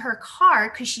walking to her car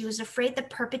because she was afraid the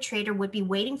perpetrator would be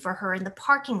waiting for her in the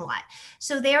parking lot.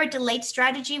 So their delayed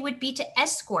strategy would be to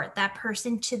escort that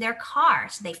person to their car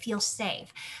so they feel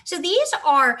safe. So these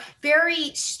are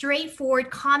very straightforward,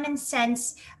 common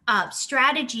sense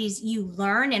strategies you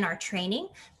learn in our training.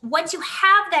 Once you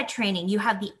have that training, you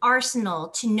have the arsenal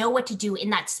to know what to do in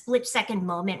that split-second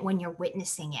moment when you're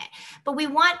witnessing it. But we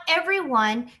want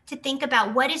everyone to think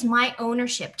about what is my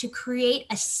ownership to create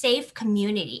a safe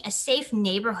community, a safe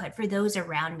neighborhood for those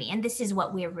around me. And this is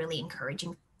what we're really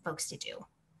encouraging folks to do.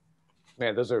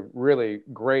 Man, those are really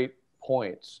great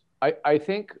points. I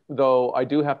think, though, I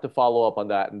do have to follow up on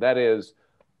that, and that is,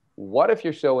 what if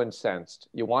you're so incensed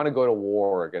you want to go to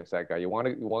war against that guy? You want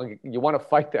to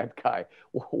fight that guy.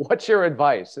 What's your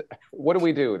advice? What do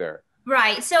we do there?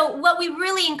 Right. So what we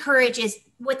really encourage is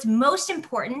what's most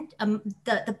important.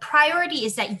 The priority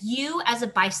is that you as a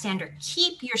bystander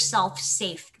keep yourself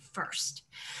safe first.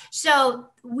 So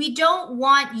we don't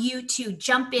want you to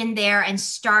jump in there and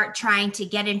start trying to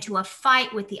get into a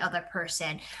fight with the other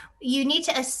person. You need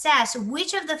to assess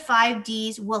which of the 5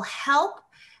 Ds will help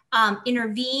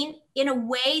intervene in a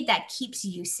way that keeps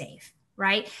you safe,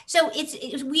 right? So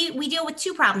we deal with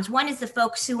 2 problems. One is the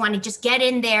folks who want to just get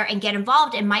in there and get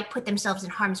involved and might put themselves in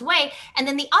harm's way. And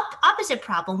then the opposite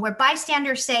problem where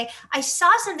bystanders say, I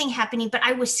saw something happening, but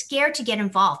I was scared to get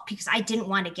involved because I didn't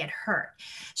want to get hurt.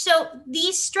 So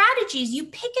these strategies, you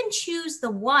pick and choose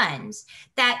the ones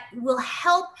that will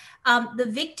help the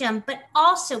victim, but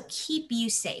also keep you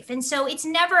safe. And so it's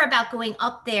never about going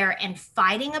up there and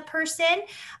fighting a person.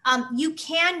 You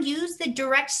can use the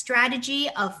direct strategy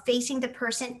of facing the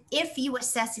person if you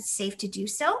assess it's safe to do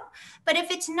so. But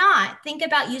if it's not, think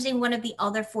about using one of the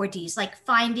other 4 Ds, like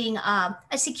finding a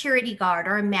security guard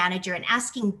or a manager and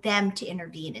asking them to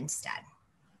intervene instead.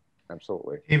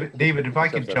 Absolutely. David, if I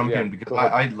could jump in, because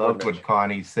I loved what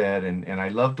Connie said, and I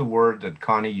love the word that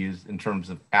Connie used in terms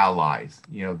of allies,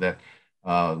 that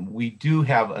we do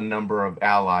have a number of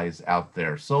allies out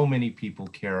there. So many people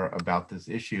care about this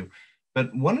issue.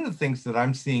 But one of the things that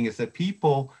I'm seeing is that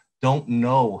people don't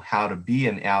know how to be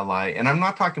an ally. And I'm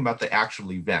not talking about the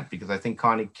actual event, because I think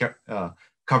Connie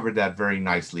covered that very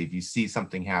nicely if you see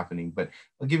something happening. But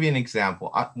I'll give you an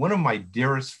example. One of my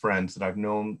dearest friends that I've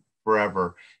known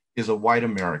forever is a white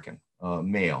American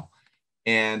male.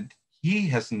 And he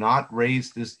has not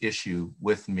raised this issue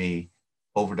with me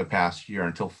over the past year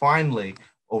until finally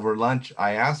over lunch,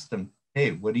 I asked him,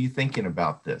 hey, what are you thinking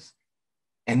about this?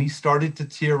 And he started to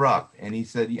tear up and he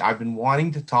said, I've been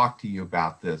wanting to talk to you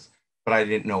about this, but I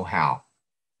didn't know how.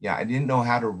 Yeah, I didn't know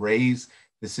how to raise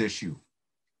this issue.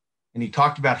 And he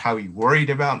talked about how he worried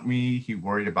about me, he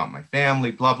worried about my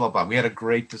family, blah, blah, blah. We had a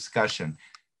great discussion.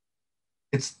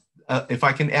 It's, if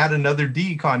I can add another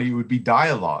D, Connie, it would be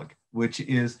dialogue, which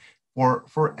is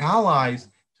for allies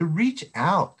to reach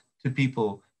out to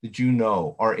people that you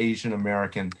know are Asian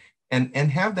American and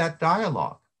have that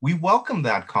dialogue. We welcome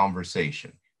that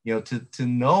conversation, you know, to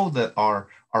know that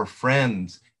our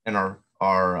friends and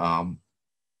our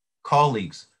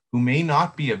colleagues who may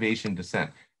not be of Asian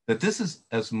descent, that this is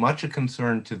as much a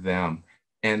concern to them.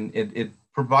 And it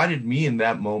provided me in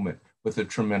that moment with a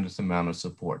tremendous amount of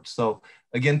support. So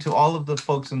again, to all of the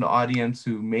folks in the audience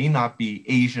who may not be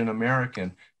Asian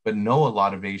American, but know a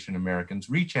lot of Asian Americans,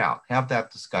 reach out, have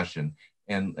that discussion,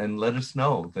 and let us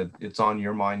know that it's on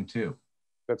your mind too.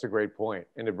 That's a great point.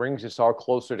 And it brings us all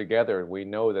closer together. We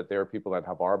know that there are people that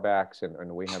have our backs and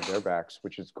we have their backs,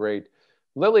 which is great.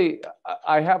 Lily,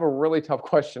 I have a really tough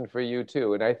question for you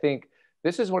too. And I think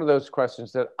this is one of those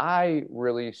questions that I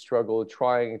really struggle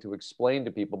trying to explain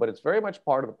to people, but it's very much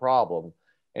part of the problem.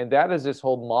 And that is this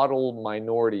whole model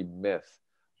minority myth.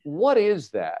 What is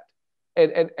that?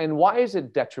 And why is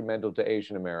it detrimental to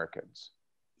Asian Americans?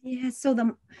 Yeah, so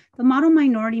the model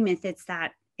minority myth, it's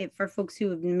that for folks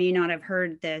who may not have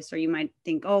heard this, or you might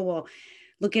think, oh, well,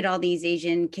 look at all these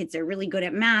Asian kids are really good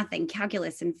at math and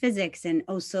calculus and physics. And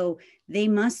oh, so it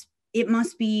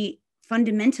must be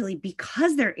fundamentally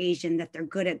because they're Asian that they're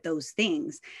good at those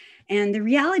things. And the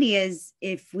reality is,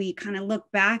 if we kind of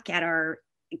look back at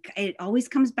it always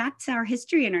comes back to our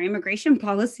history and our immigration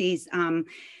policies.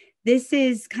 This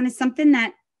is kind of something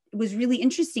that was really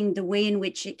interesting, the way in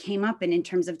which it came up and in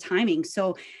terms of timing.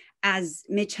 So as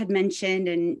Mitch had mentioned,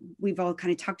 and we've all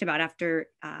kind of talked about after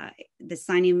the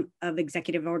signing of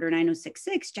Executive Order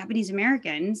 9066, Japanese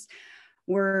Americans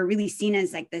were really seen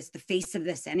as like the face of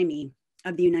this enemy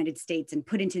of the United States and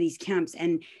put into these camps.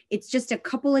 And it's just a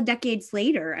couple of decades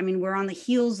later, I mean, we're on the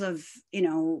heels of, you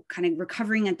know, kind of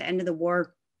recovering at the end of the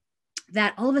war,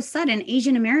 that all of a sudden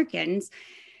Asian Americans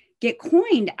get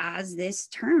coined as this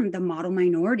term, the model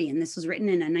minority. And this was written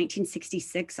in a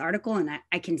 1966 article, and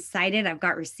I can cite it. I've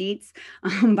got receipts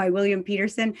by William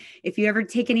Peterson. If you ever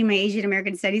take any of my Asian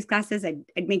American studies classes,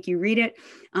 I'd make you read it.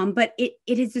 But it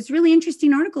is this really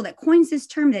interesting article that coins this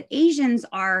term, that Asians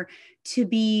are to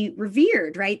be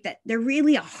revered, right? That they're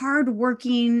really a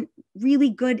hardworking,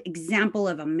 really good example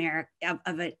of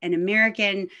an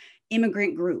American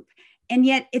immigrant group. And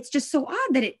yet it's just so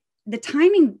odd that the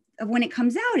timing of when it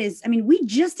comes out is, I mean, we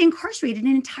just incarcerated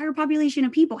an entire population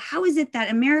of people. How is it that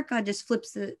America just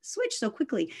flips the switch so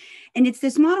quickly? And it's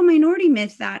this model minority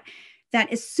myth that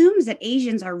assumes that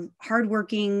Asians are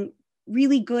hardworking,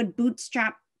 really good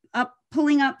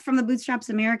pulling up from the bootstraps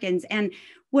Americans. And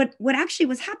what actually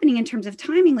was happening in terms of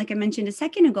timing, like I mentioned a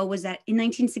second ago, was that in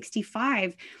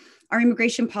 1965, our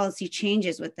immigration policy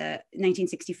changes with the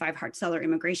 1965 Hart-Celler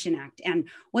Immigration Act. And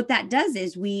what that does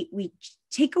is we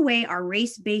take away our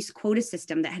race-based quota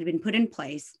system that had been put in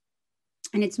place,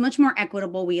 and it's much more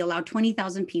equitable. We allow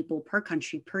 20,000 people per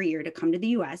country per year to come to the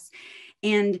US.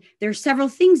 And there are several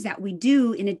things that we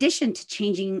do in addition to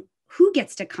changing who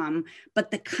gets to come,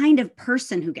 but the kind of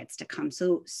person who gets to come.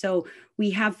 So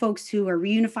we have folks who are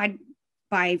reunified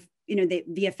by,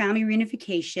 via family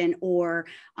reunification or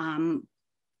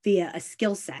via a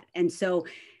skill set. And so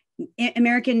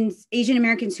Asian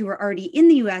Americans who are already in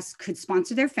the US could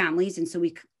sponsor their families. And so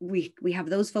we have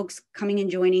those folks coming and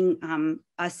joining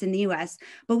us in the US,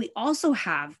 but we also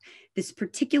have this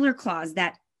particular clause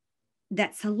that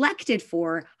selected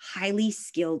for highly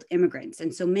skilled immigrants.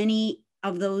 And so many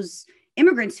of those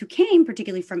immigrants who came,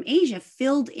 particularly from Asia,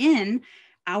 filled in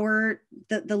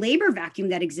the labor vacuum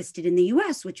that existed in the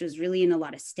US, which was really in a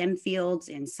lot of STEM fields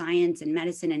in science and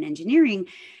medicine and engineering.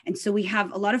 And so we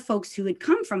have a lot of folks who had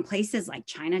come from places like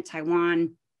China,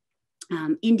 Taiwan,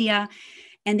 India,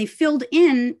 and they filled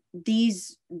in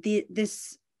this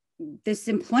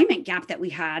employment gap that we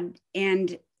had.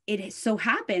 And it so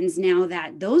happens now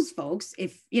that those folks,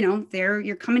 if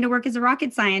you're coming to work as a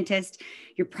rocket scientist,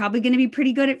 you're probably going to be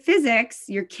pretty good at physics.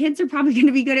 Your kids are probably going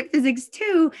to be good at physics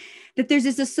too. That there's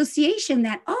this association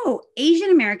that,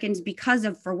 Asian Americans,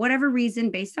 for whatever reason,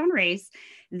 based on race,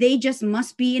 they just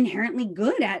must be inherently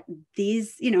good at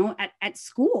these, at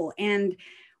school. And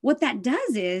what that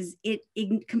does is it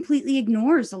completely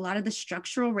ignores a lot of the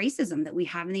structural racism that we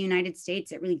have in the United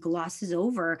States. It really glosses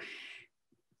over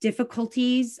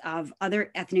difficulties of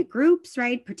other ethnic groups,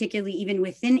 right? Particularly even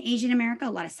within Asian America.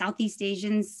 A lot of Southeast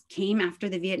Asians came after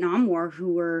the Vietnam War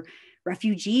who were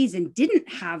refugees and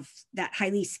didn't have that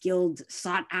highly skilled,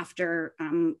 sought after,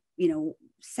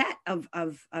 set of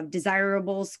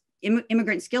desirable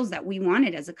immigrant skills that we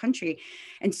wanted as a country.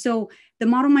 And so the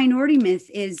model minority myth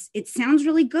it sounds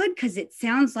really good because it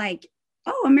sounds like,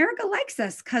 oh, America likes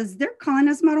us because they're calling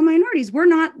us model minorities. We're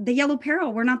not the yellow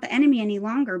peril. We're not the enemy any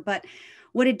longer. But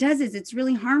what it does is it's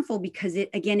really harmful because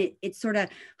it sort of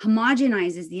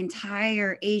homogenizes the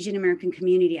entire Asian American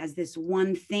community as this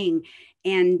one thing.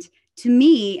 And to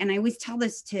me, and I always tell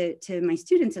this to my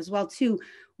students as well too,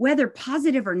 whether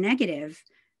positive or negative,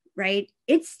 right?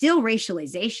 It's still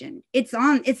racialization. It's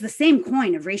the same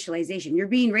coin of racialization. You're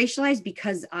being racialized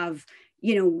because of,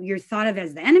 you're thought of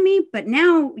as the enemy, but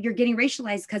now you're getting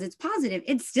racialized because it's positive.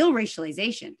 It's still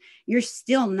racialization. You're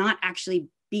still not actually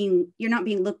you're not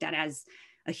being looked at as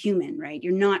a human, right?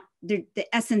 You're not, the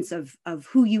essence of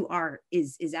who you are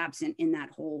is absent in that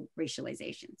whole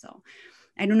racialization. So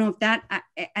I don't know if that,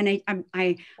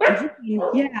 I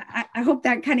hope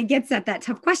that kind of gets at that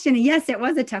tough question. And yes, it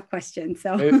was a tough question.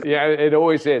 So it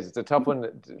always is. It's a tough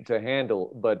one to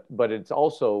handle, but it's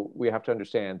also, we have to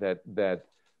understand that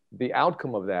the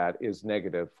outcome of that is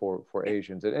negative for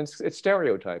Asians, and it's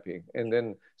stereotyping, and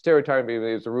then stereotyping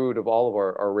is the root of all of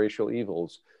our racial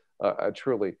evils,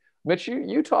 truly. Mitch,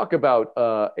 you talk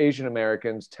about Asian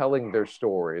Americans telling their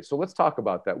stories. So let's talk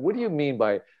about that. What do you mean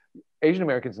by Asian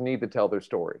Americans need to tell their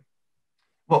story?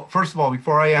 Well, first of all,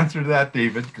 before I answer that,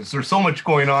 David, because there's so much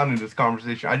going on in this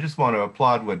conversation, I just want to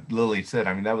applaud what Lily said.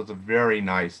 I mean, that was a very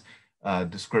nice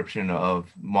description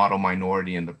of model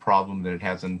minority and the problem that it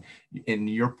has. And in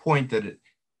your point that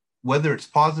whether it's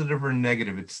positive or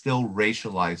negative, it still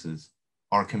racializes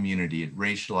our community. It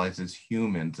racializes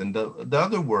humans. And the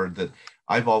other word that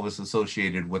I've always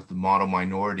associated with the model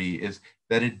minority is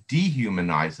that it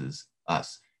dehumanizes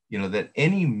us. That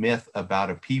any myth about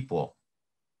a people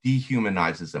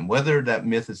dehumanizes them, whether that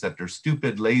myth is that they're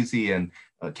stupid, lazy, and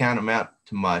can't amount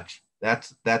to much,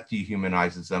 that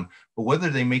dehumanizes them. But whether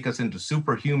they make us into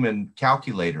superhuman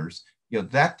calculators,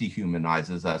 that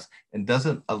dehumanizes us and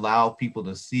doesn't allow people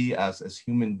to see us as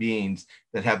human beings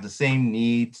that have the same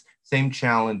needs, same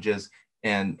challenges,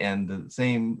 and the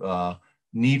same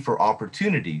need for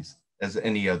opportunities as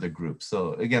any other group.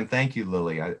 So again, thank you,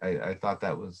 Lily. I thought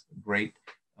that was great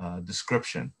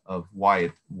description of why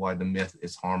the myth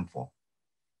is harmful.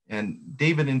 And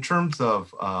David, in terms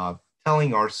of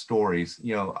telling our stories,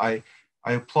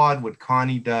 I applaud what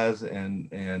Connie does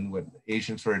and what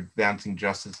Asians for Advancing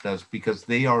Justice does, because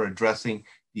they are addressing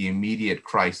the immediate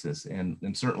crisis. And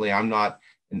certainly I'm not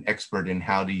an expert in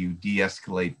how do you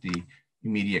de-escalate the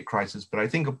immediate crisis, but I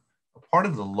think a part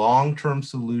of the long-term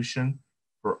solution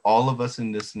for all of us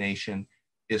in this nation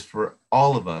is for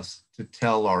all of us to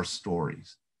tell our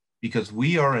stories. Because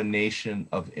we are a nation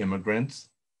of immigrants,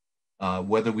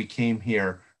 whether we came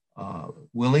here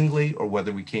willingly or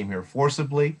whether we came here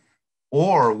forcibly,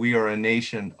 or we are a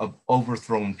nation of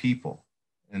overthrown people.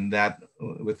 And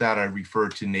with that, I refer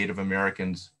to Native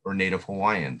Americans or Native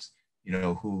Hawaiians,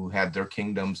 who had their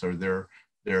kingdoms or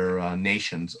their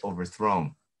nations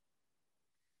overthrown.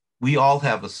 We all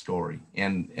have a story,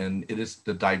 and it is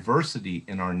the diversity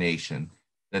in our nation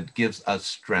that gives us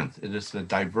strength. It is the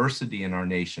diversity in our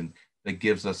nation that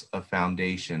gives us a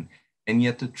foundation. And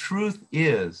yet the truth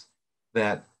is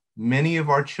that many of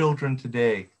our children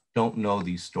today don't know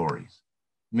these stories.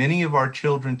 Many of our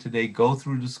children today go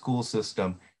through the school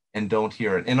system and don't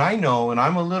hear it. And I know, and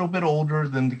I'm a little bit older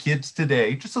than the kids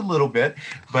today, just a little bit,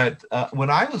 but when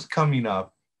I was coming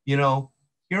up,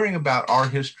 hearing about our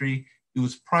history, it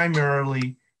was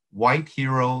primarily white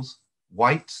heroes,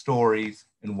 white stories,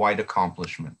 and white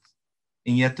accomplishments.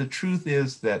 And yet the truth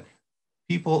is that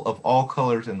people of all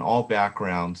colors and all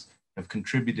backgrounds have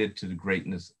contributed to the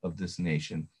greatness of this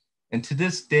nation. And to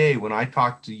this day, when I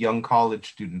talk to young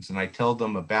college students and I tell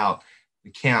them about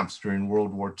the camps during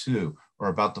World War II or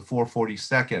about the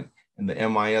 442nd and the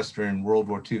MIS during World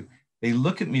War II, they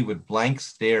look at me with blank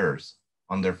stares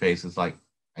on their faces like,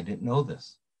 I didn't know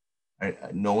this.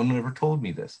 No one ever told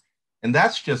me this. And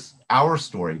that's just our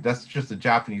story. That's just the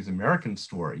Japanese American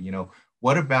story.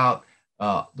 What about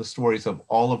the stories of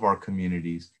all of our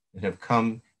communities that have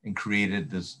come and created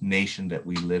this nation that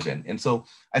we live in? And so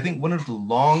I think one of the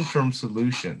long-term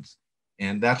solutions,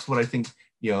 and that's what I think,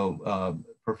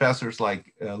 professors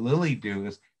like Lily do,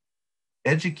 is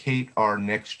educate our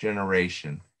next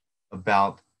generation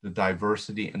about the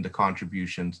diversity and the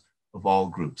contributions of all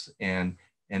groups. And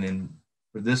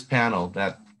for this panel,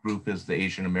 that group is the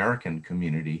Asian American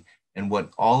community, and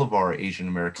what all of our Asian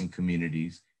American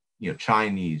communities,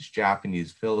 Chinese,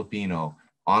 Japanese, Filipino,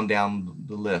 on down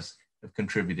the list, have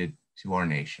contributed to our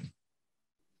nation.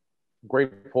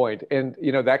 Great point. And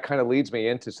that kind of leads me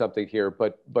into something here.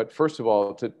 But first of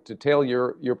all, to tail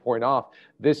your point off,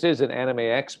 this is an Anime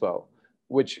Expo,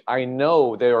 which I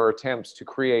know there are attempts to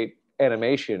create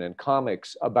animation and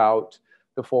comics about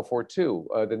the 442,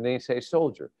 the Nisei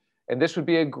soldier. And this would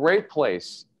be a great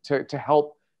place to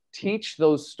help teach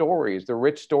those stories, the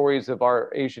rich stories of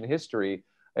our Asian history.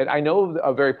 And I know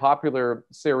a very popular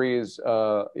series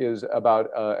is about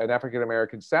an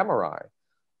African-American samurai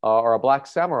or a Black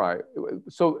samurai.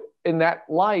 So in that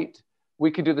light,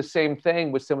 we could do the same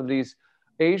thing with some of these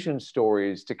Asian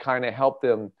stories to kind of help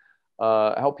them,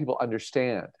 help people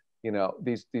understand,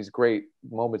 these great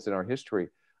moments in our history.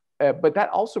 But that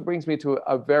also brings me to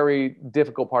a very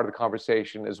difficult part of the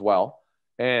conversation as well.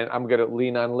 And I'm going to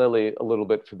lean on Lily a little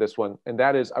bit for this one. And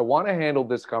that is, I want to handle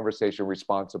this conversation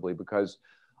responsibly because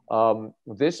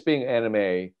this being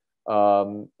anime,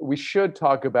 we should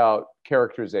talk about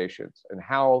characterizations and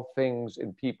how things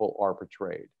and people are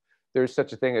portrayed. There's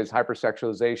such a thing as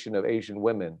hypersexualization of Asian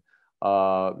women,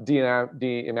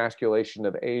 de-emasculation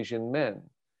of Asian men.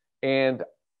 And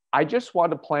I just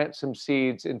want to plant some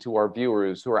seeds into our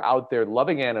viewers who are out there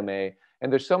loving anime, and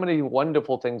there's so many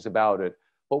wonderful things about it.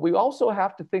 But we also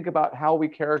have to think about how we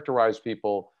characterize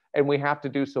people, and we have to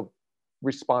do so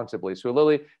responsibly. So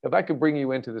Lily, if I could bring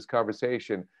you into this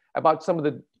conversation about some of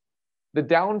the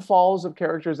downfalls of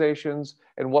characterizations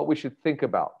and what we should think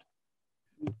about.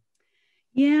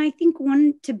 Yeah, I think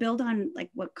one to build on like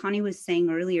what Connie was saying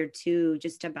earlier too,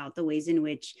 just about the ways in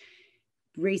which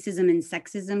racism and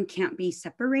sexism can't be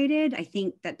separated. I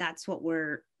think that that's what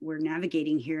we're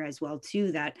navigating here as well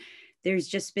too, that it's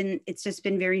just been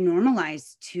very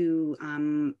normalized to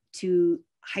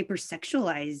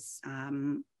hypersexualize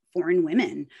foreign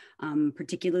women,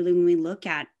 particularly when we look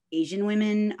at Asian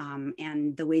women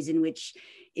and the ways in which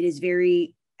it is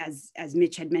very, as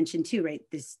Mitch had mentioned too, right?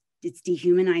 It's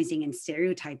dehumanizing and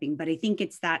stereotyping, but I think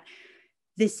it's that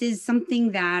this is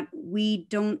something that we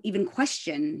don't even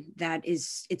question.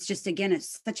 It's just, again,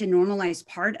 it's such a normalized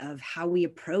part of how we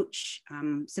approach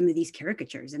some of these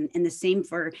caricatures. And the same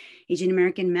for Asian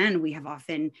American men. We have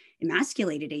often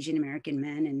emasculated Asian American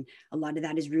men. And a lot of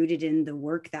that is rooted in the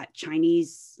work that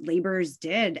Chinese laborers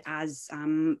did as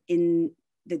in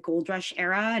the gold rush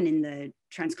era and in the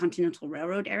transcontinental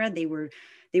railroad era. They were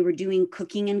doing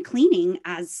cooking and cleaning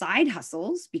as side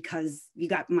hustles because you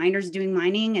got miners doing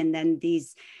mining, and then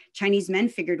these Chinese men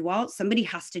figured, well, somebody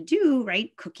has to do,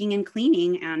 right, cooking and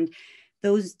cleaning, and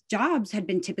those jobs had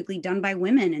been typically done by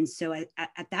women. And so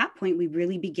at that point, we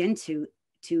really begin to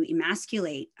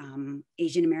emasculate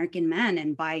Asian American men,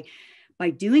 and by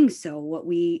doing so, what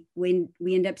we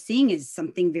end up seeing is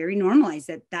something very normalized,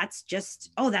 that's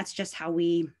just how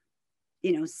we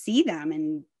see them,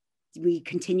 and we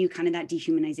continue kind of that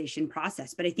dehumanization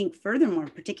process. But I think furthermore,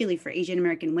 particularly for Asian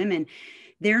American women,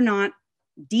 they're not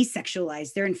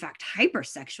desexualized, they're in fact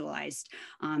hypersexualized.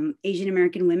 Asian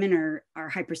American women are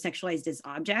hypersexualized as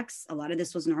objects. A lot of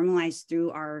this was normalized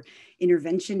through our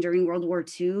intervention during World War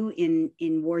II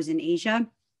in wars in Asia.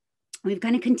 We've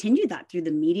kind of continued that through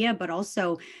the media, but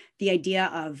also the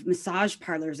idea of massage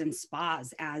parlors and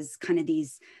spas as kind of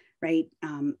these, right,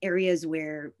 areas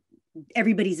where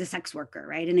everybody's a sex worker,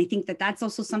 right? And I think that that's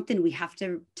also something we have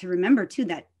to remember too,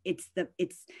 that it's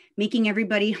making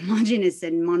everybody homogenous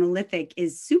and monolithic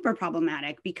is super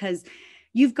problematic, because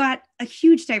you've got a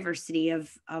huge diversity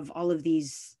of all of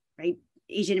these, right,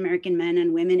 Asian American men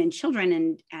and women and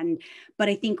children, but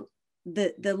I think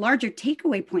the larger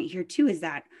takeaway point here too is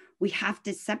that we have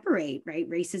to separate, right,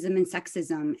 racism and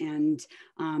sexism, and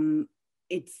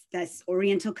it's this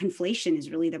Oriental conflation is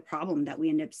really the problem that we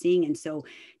end up seeing. And so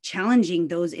challenging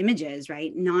those images,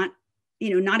 right, not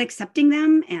accepting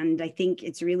them. And I think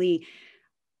it's really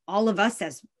all of us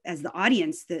as the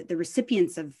audience, the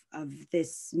recipients of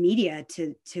this media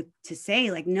to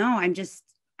say like, no, I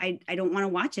don't want to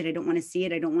watch it. I don't want to see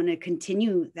it. I don't want to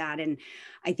continue that. And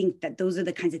I think that those are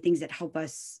the kinds of things that help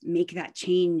us make that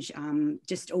change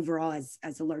just overall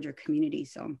as a larger community.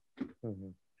 So. Mm-hmm.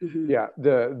 Mm-hmm. Yeah,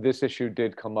 this issue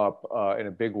did come up in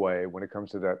a big way when it comes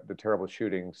to the terrible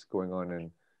shootings going on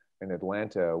in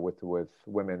Atlanta with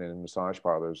women in massage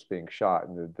parlors being shot.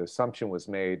 And the assumption was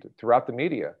made throughout the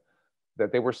media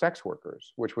that they were sex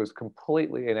workers, which was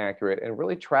completely inaccurate and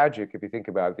really tragic if you think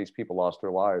about it. These people lost their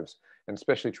lives, and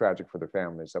especially tragic for their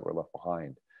families that were left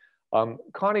behind.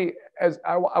 Connie, as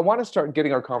I want to start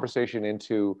getting our conversation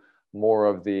into more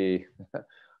of the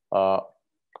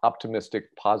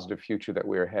optimistic, positive future that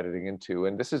we are heading into.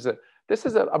 And this is a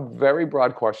very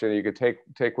broad question. You could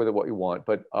take with it what you want,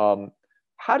 but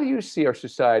how do you see our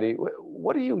society?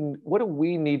 What do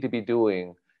we need to be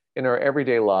doing in our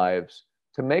everyday lives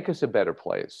to make us a better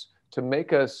place, to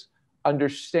make us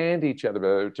understand each other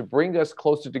better, to bring us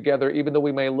closer together, even though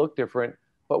we may look different,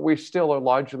 but we still are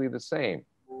largely the same?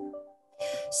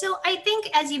 So I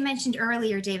think, as you mentioned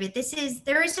earlier, David,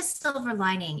 there is a silver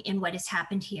lining in what has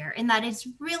happened here, and that it's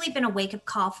really been a wake-up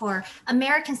call for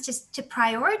Americans to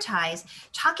prioritize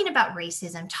talking about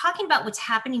racism, talking about what's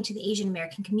happening to the Asian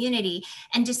American community,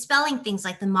 and dispelling things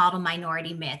like the model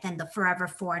minority myth and the forever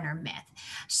foreigner myth.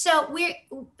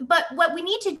 But what we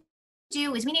need to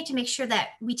do is we need to make sure that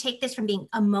we take this from being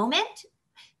a moment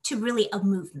to really a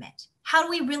movement. How do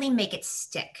we really make it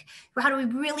stick? How do we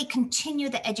really continue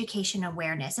the education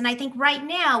awareness? And I think right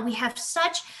now we have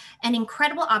such an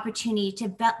incredible opportunity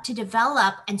to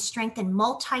develop and strengthen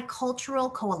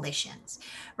multicultural coalitions.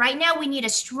 Right now we need a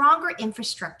stronger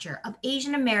infrastructure of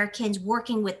Asian Americans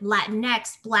working with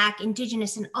Latinx, Black,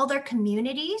 Indigenous, and other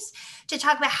communities to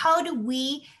talk about how do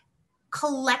we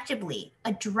collectively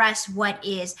address what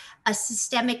is a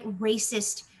systemic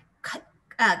racist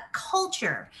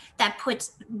culture that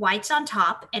puts whites on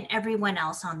top and everyone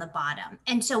else on the bottom.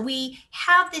 And so we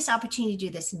have this opportunity to do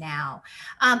this now.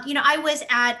 I was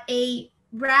at a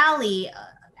rally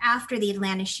after the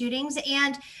Atlanta shootings,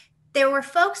 and there were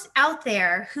folks out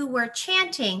there who were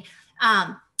chanting,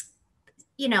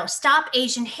 stop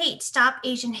Asian hate, stop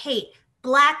Asian hate,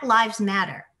 Black Lives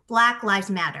Matter, Black Lives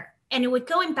Matter. And it was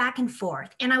going back and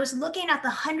forth. And I was looking at the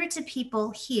hundreds of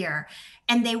people here,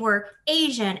 and they were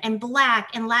Asian and Black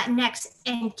and Latinx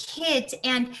and kids,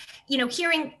 and,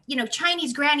 hearing,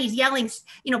 Chinese grannies yelling,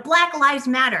 Black Lives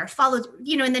Matter, followed,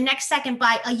 in the next second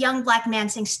by a young Black man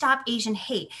saying, stop Asian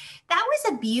hate. That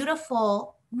was a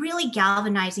beautiful, really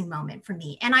galvanizing moment for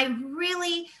me. And I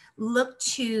really look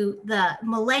to the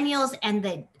millennials and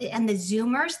the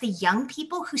Zoomers, the young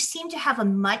people who seem to have a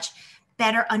much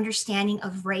better understanding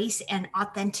of race and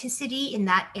authenticity in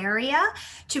that area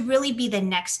to really be the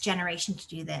next generation to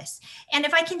do this. And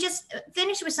if I can just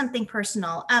finish with something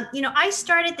personal, I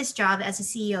started this job as a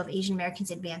CEO of Asian Americans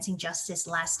Advancing Justice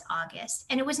last August.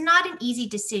 And it was not an easy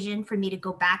decision for me to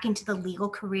go back into the legal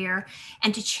career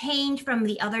and to change from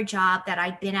the other job that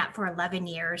I'd been at for 11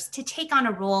 years to take on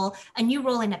a new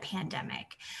role in a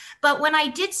pandemic. But when I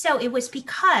did so, it was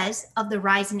because of the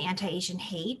rise in anti-Asian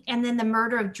hate and then the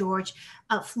murder of George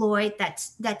Floyd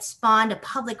that spawned a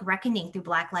public reckoning through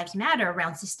Black Lives Matter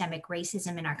around systemic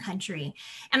racism in our country.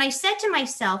 And I said to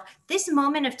myself, this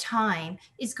moment of time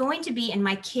is going to be in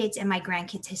my kids' and my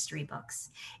grandkids' history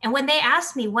books. And when they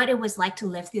asked me what it was like to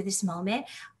live through this moment,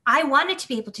 I wanted to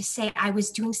be able to say I was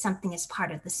doing something as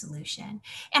part of the solution.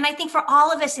 And I think for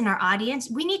all of us in our audience,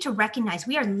 we need to recognize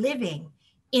we are living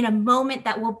in a moment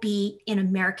that will be in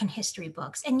American history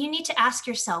books. And you need to ask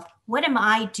yourself, what am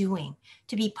I doing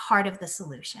to be part of the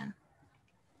solution?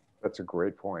 That's a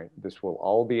great point. This will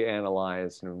all be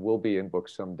analyzed and will be in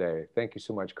books someday. Thank you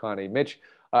so much, Connie. Mitch,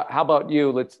 how about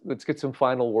you? Let's get some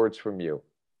final words from you.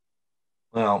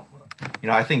 Well,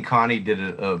 I think Connie did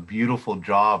a beautiful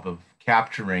job of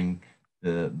capturing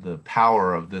the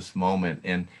power of this moment,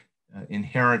 and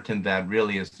inherent in that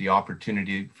really is the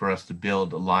opportunity for us to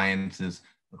build alliances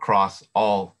across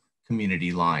all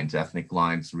community lines, ethnic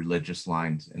lines, religious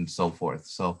lines, and so forth.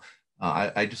 So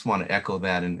I just want to echo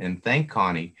that and thank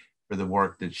Connie for the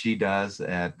work that she does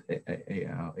at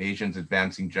Asians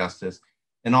Advancing Justice,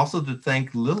 and also to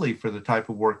thank Lily for the type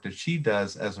of work that she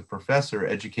does as a professor,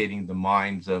 educating the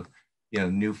minds of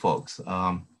new folks.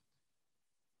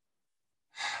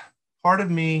 Part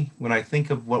of me, when I think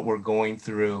of what we're going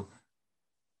through,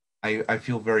 I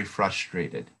feel very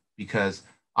frustrated because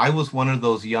I was one of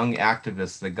those young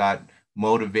activists that got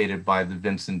motivated by the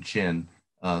Vincent Chin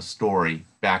story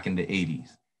back in the 80s.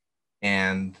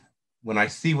 And when I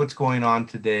see what's going on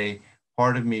today,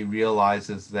 part of me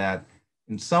realizes that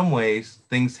in some ways,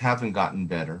 things haven't gotten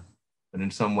better, but in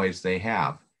some ways they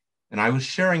have. And I was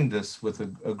sharing this with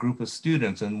a group of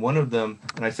students, and one of them,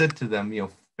 and I said to them,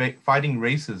 fighting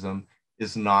racism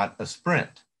is not a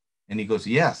sprint. And he goes,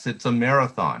 yes, it's a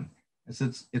marathon. I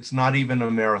said, it's not even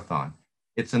a marathon.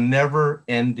 It's a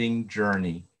never-ending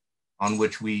journey on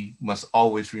which we must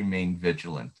always remain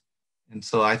vigilant. And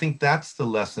so I think that's the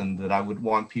lesson that I would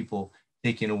want people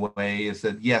taking away, is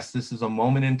that, yes, this is a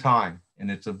moment in time,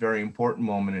 and it's a very important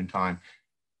moment in time,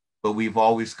 but we've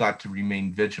always got to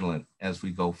remain vigilant as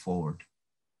we go forward.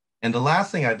 And the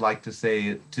last thing I'd like to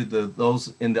say to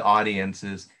those in the audience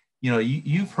is, You know,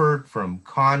 you've heard from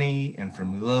Connie and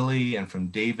from Lily and from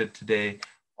David today,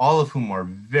 all of whom are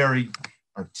very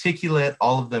articulate,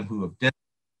 all of them who have dedicated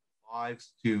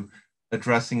lives to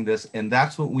addressing this. And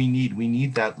that's what we need. We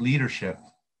need that leadership.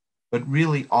 But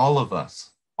really, all of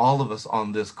us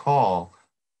on this call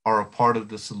are a part of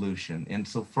the solution. And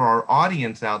so for our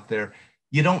audience out there,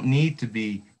 you don't need to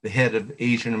be the head of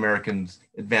Asian Americans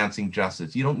Advancing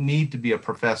Justice. You don't need to be a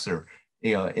professor,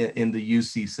 you know, in the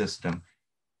UC system.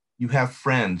 You have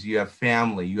friends, you have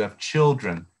family, you have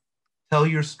children. Tell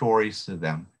your stories to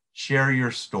them. Share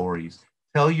your stories.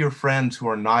 Tell your friends who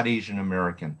are not Asian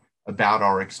American about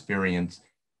our experience.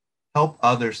 Help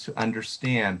others to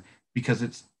understand, because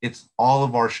it's all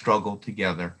of our struggle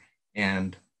together,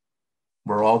 and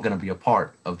we're all going to be a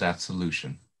part of that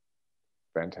solution.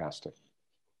 Fantastic.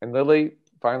 And Lily,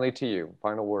 finally to you,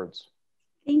 final words.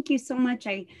 Thank you so much.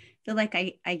 I feel like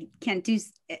I can't do,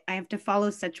 I have to follow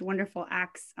such wonderful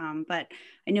acts. But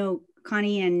I know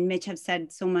Connie and Mitch have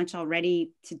said so much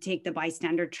already, to take the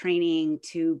bystander training,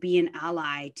 to be an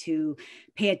ally, to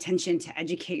pay attention, to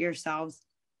educate yourselves.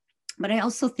 But I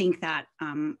also think that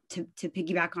to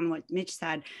piggyback on what Mitch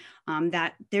said,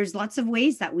 that there's lots of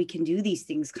ways that we can do these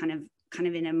things kind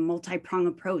of in a multi-pronged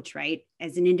approach, right?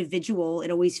 As an individual,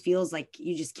 it always feels like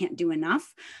you just can't do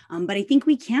enough. But I think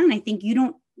we can. I think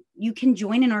you can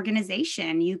join an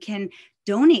organization. You can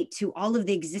donate to all of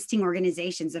the existing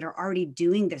organizations that are already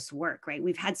doing this work, right?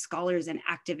 We've had scholars and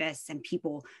activists and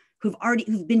people who've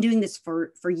been doing this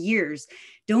for years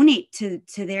donate to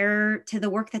the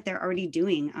work that they're already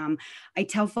doing. I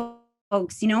tell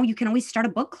folks, you know, you can always start a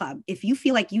book club. If you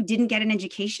feel like you didn't get an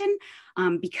education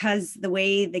because the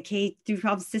way the K through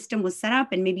 12 system was set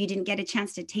up, and maybe you didn't get a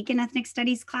chance to take an ethnic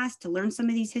studies class to learn some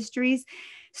of these histories,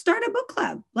 start a book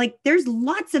club. Like, there's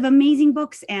lots of amazing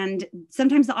books, and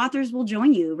sometimes the authors will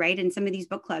join you, right, in some of these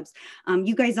book clubs.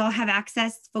 You guys all have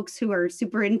access, folks who are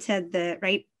super into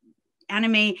the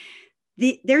anime.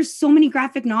 There's so many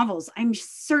graphic novels. I'm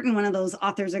certain one of those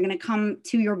authors are going to come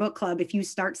to your book club if you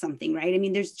start something, right? I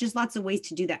mean, there's just lots of ways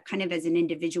to do that kind of as an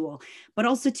individual, but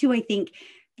also too, I think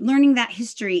learning that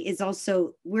history is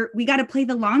also, we got to play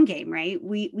the long game, right?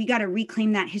 We got to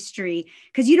reclaim that history,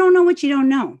 because you don't know what you don't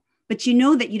know, but you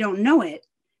know that you don't know it.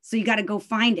 So you got to go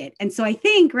find it. And so I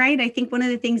think, right, I think one of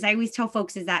the things I always tell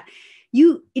folks is that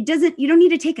you don't need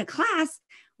to take a class.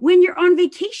 When you're on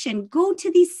vacation, go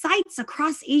to these sites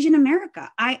across Asian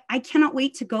America. I cannot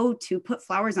wait to go to put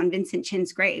flowers on Vincent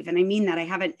Chin's grave. And I mean that.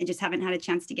 I just haven't had a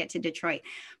chance to get to Detroit.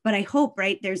 But I hope,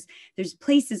 right, there's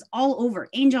places all over,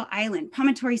 Angel Island,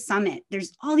 Promontory Summit.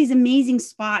 There's all these amazing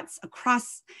spots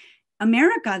across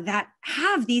America that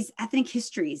have these ethnic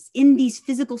histories in these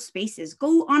physical spaces.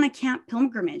 Go on a camp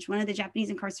pilgrimage, one of the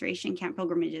Japanese incarceration camp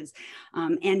pilgrimages.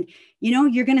 And, you know,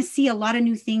 you're going to see a lot of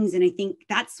new things. And I think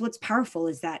that's what's powerful,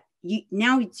 is that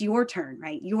now it's your turn,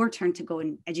 right? Your turn to go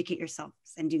and educate yourselves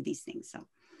and do these things.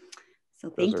 So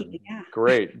thank you. Yeah.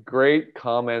 Great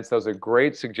comments. Those are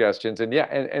great suggestions. And yeah,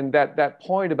 and that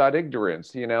point about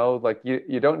ignorance, you know, like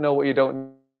you don't know what you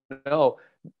don't know.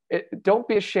 Don't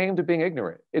be ashamed of being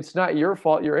ignorant. It's not your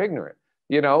fault you're ignorant,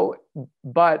 you know,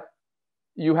 but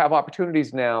you have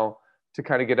opportunities now to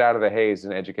kind of get out of the haze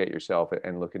and educate yourself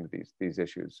and look into these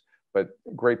issues. But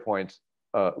great points.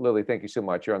 Lily, thank you so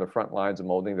much. You're on the front lines of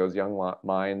molding those young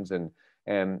minds. And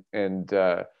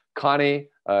Connie,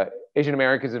 Asian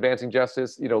Americans Advancing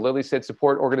Justice, you know, Lily said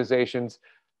support organizations.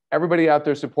 Everybody out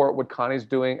there support what Connie's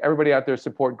doing. Everybody out there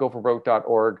support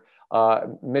goforbroke.org.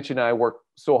 Mitch and I work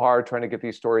so hard trying to get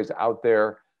these stories out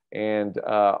there, and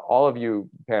all of you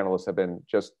panelists have been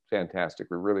just fantastic.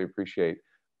 We really appreciate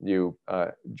you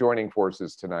joining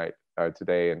forces today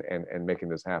and making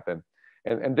this happen.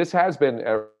 And this has been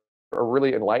a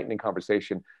really enlightening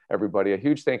conversation, everybody. A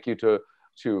huge thank you to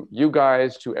you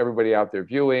guys, to everybody out there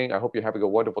viewing. I hope you're having a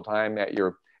wonderful time at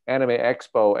your Anime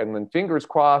Expo, and then fingers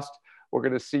crossed, we're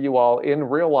going to see you all in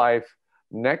real life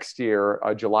next year,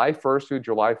 July 1st through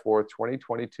July 4th,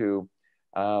 2022.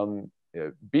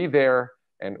 Be there,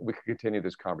 and we can continue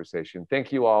this conversation.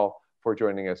 Thank you all for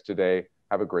joining us today.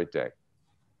 Have a great day.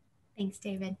 Thanks,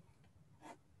 David.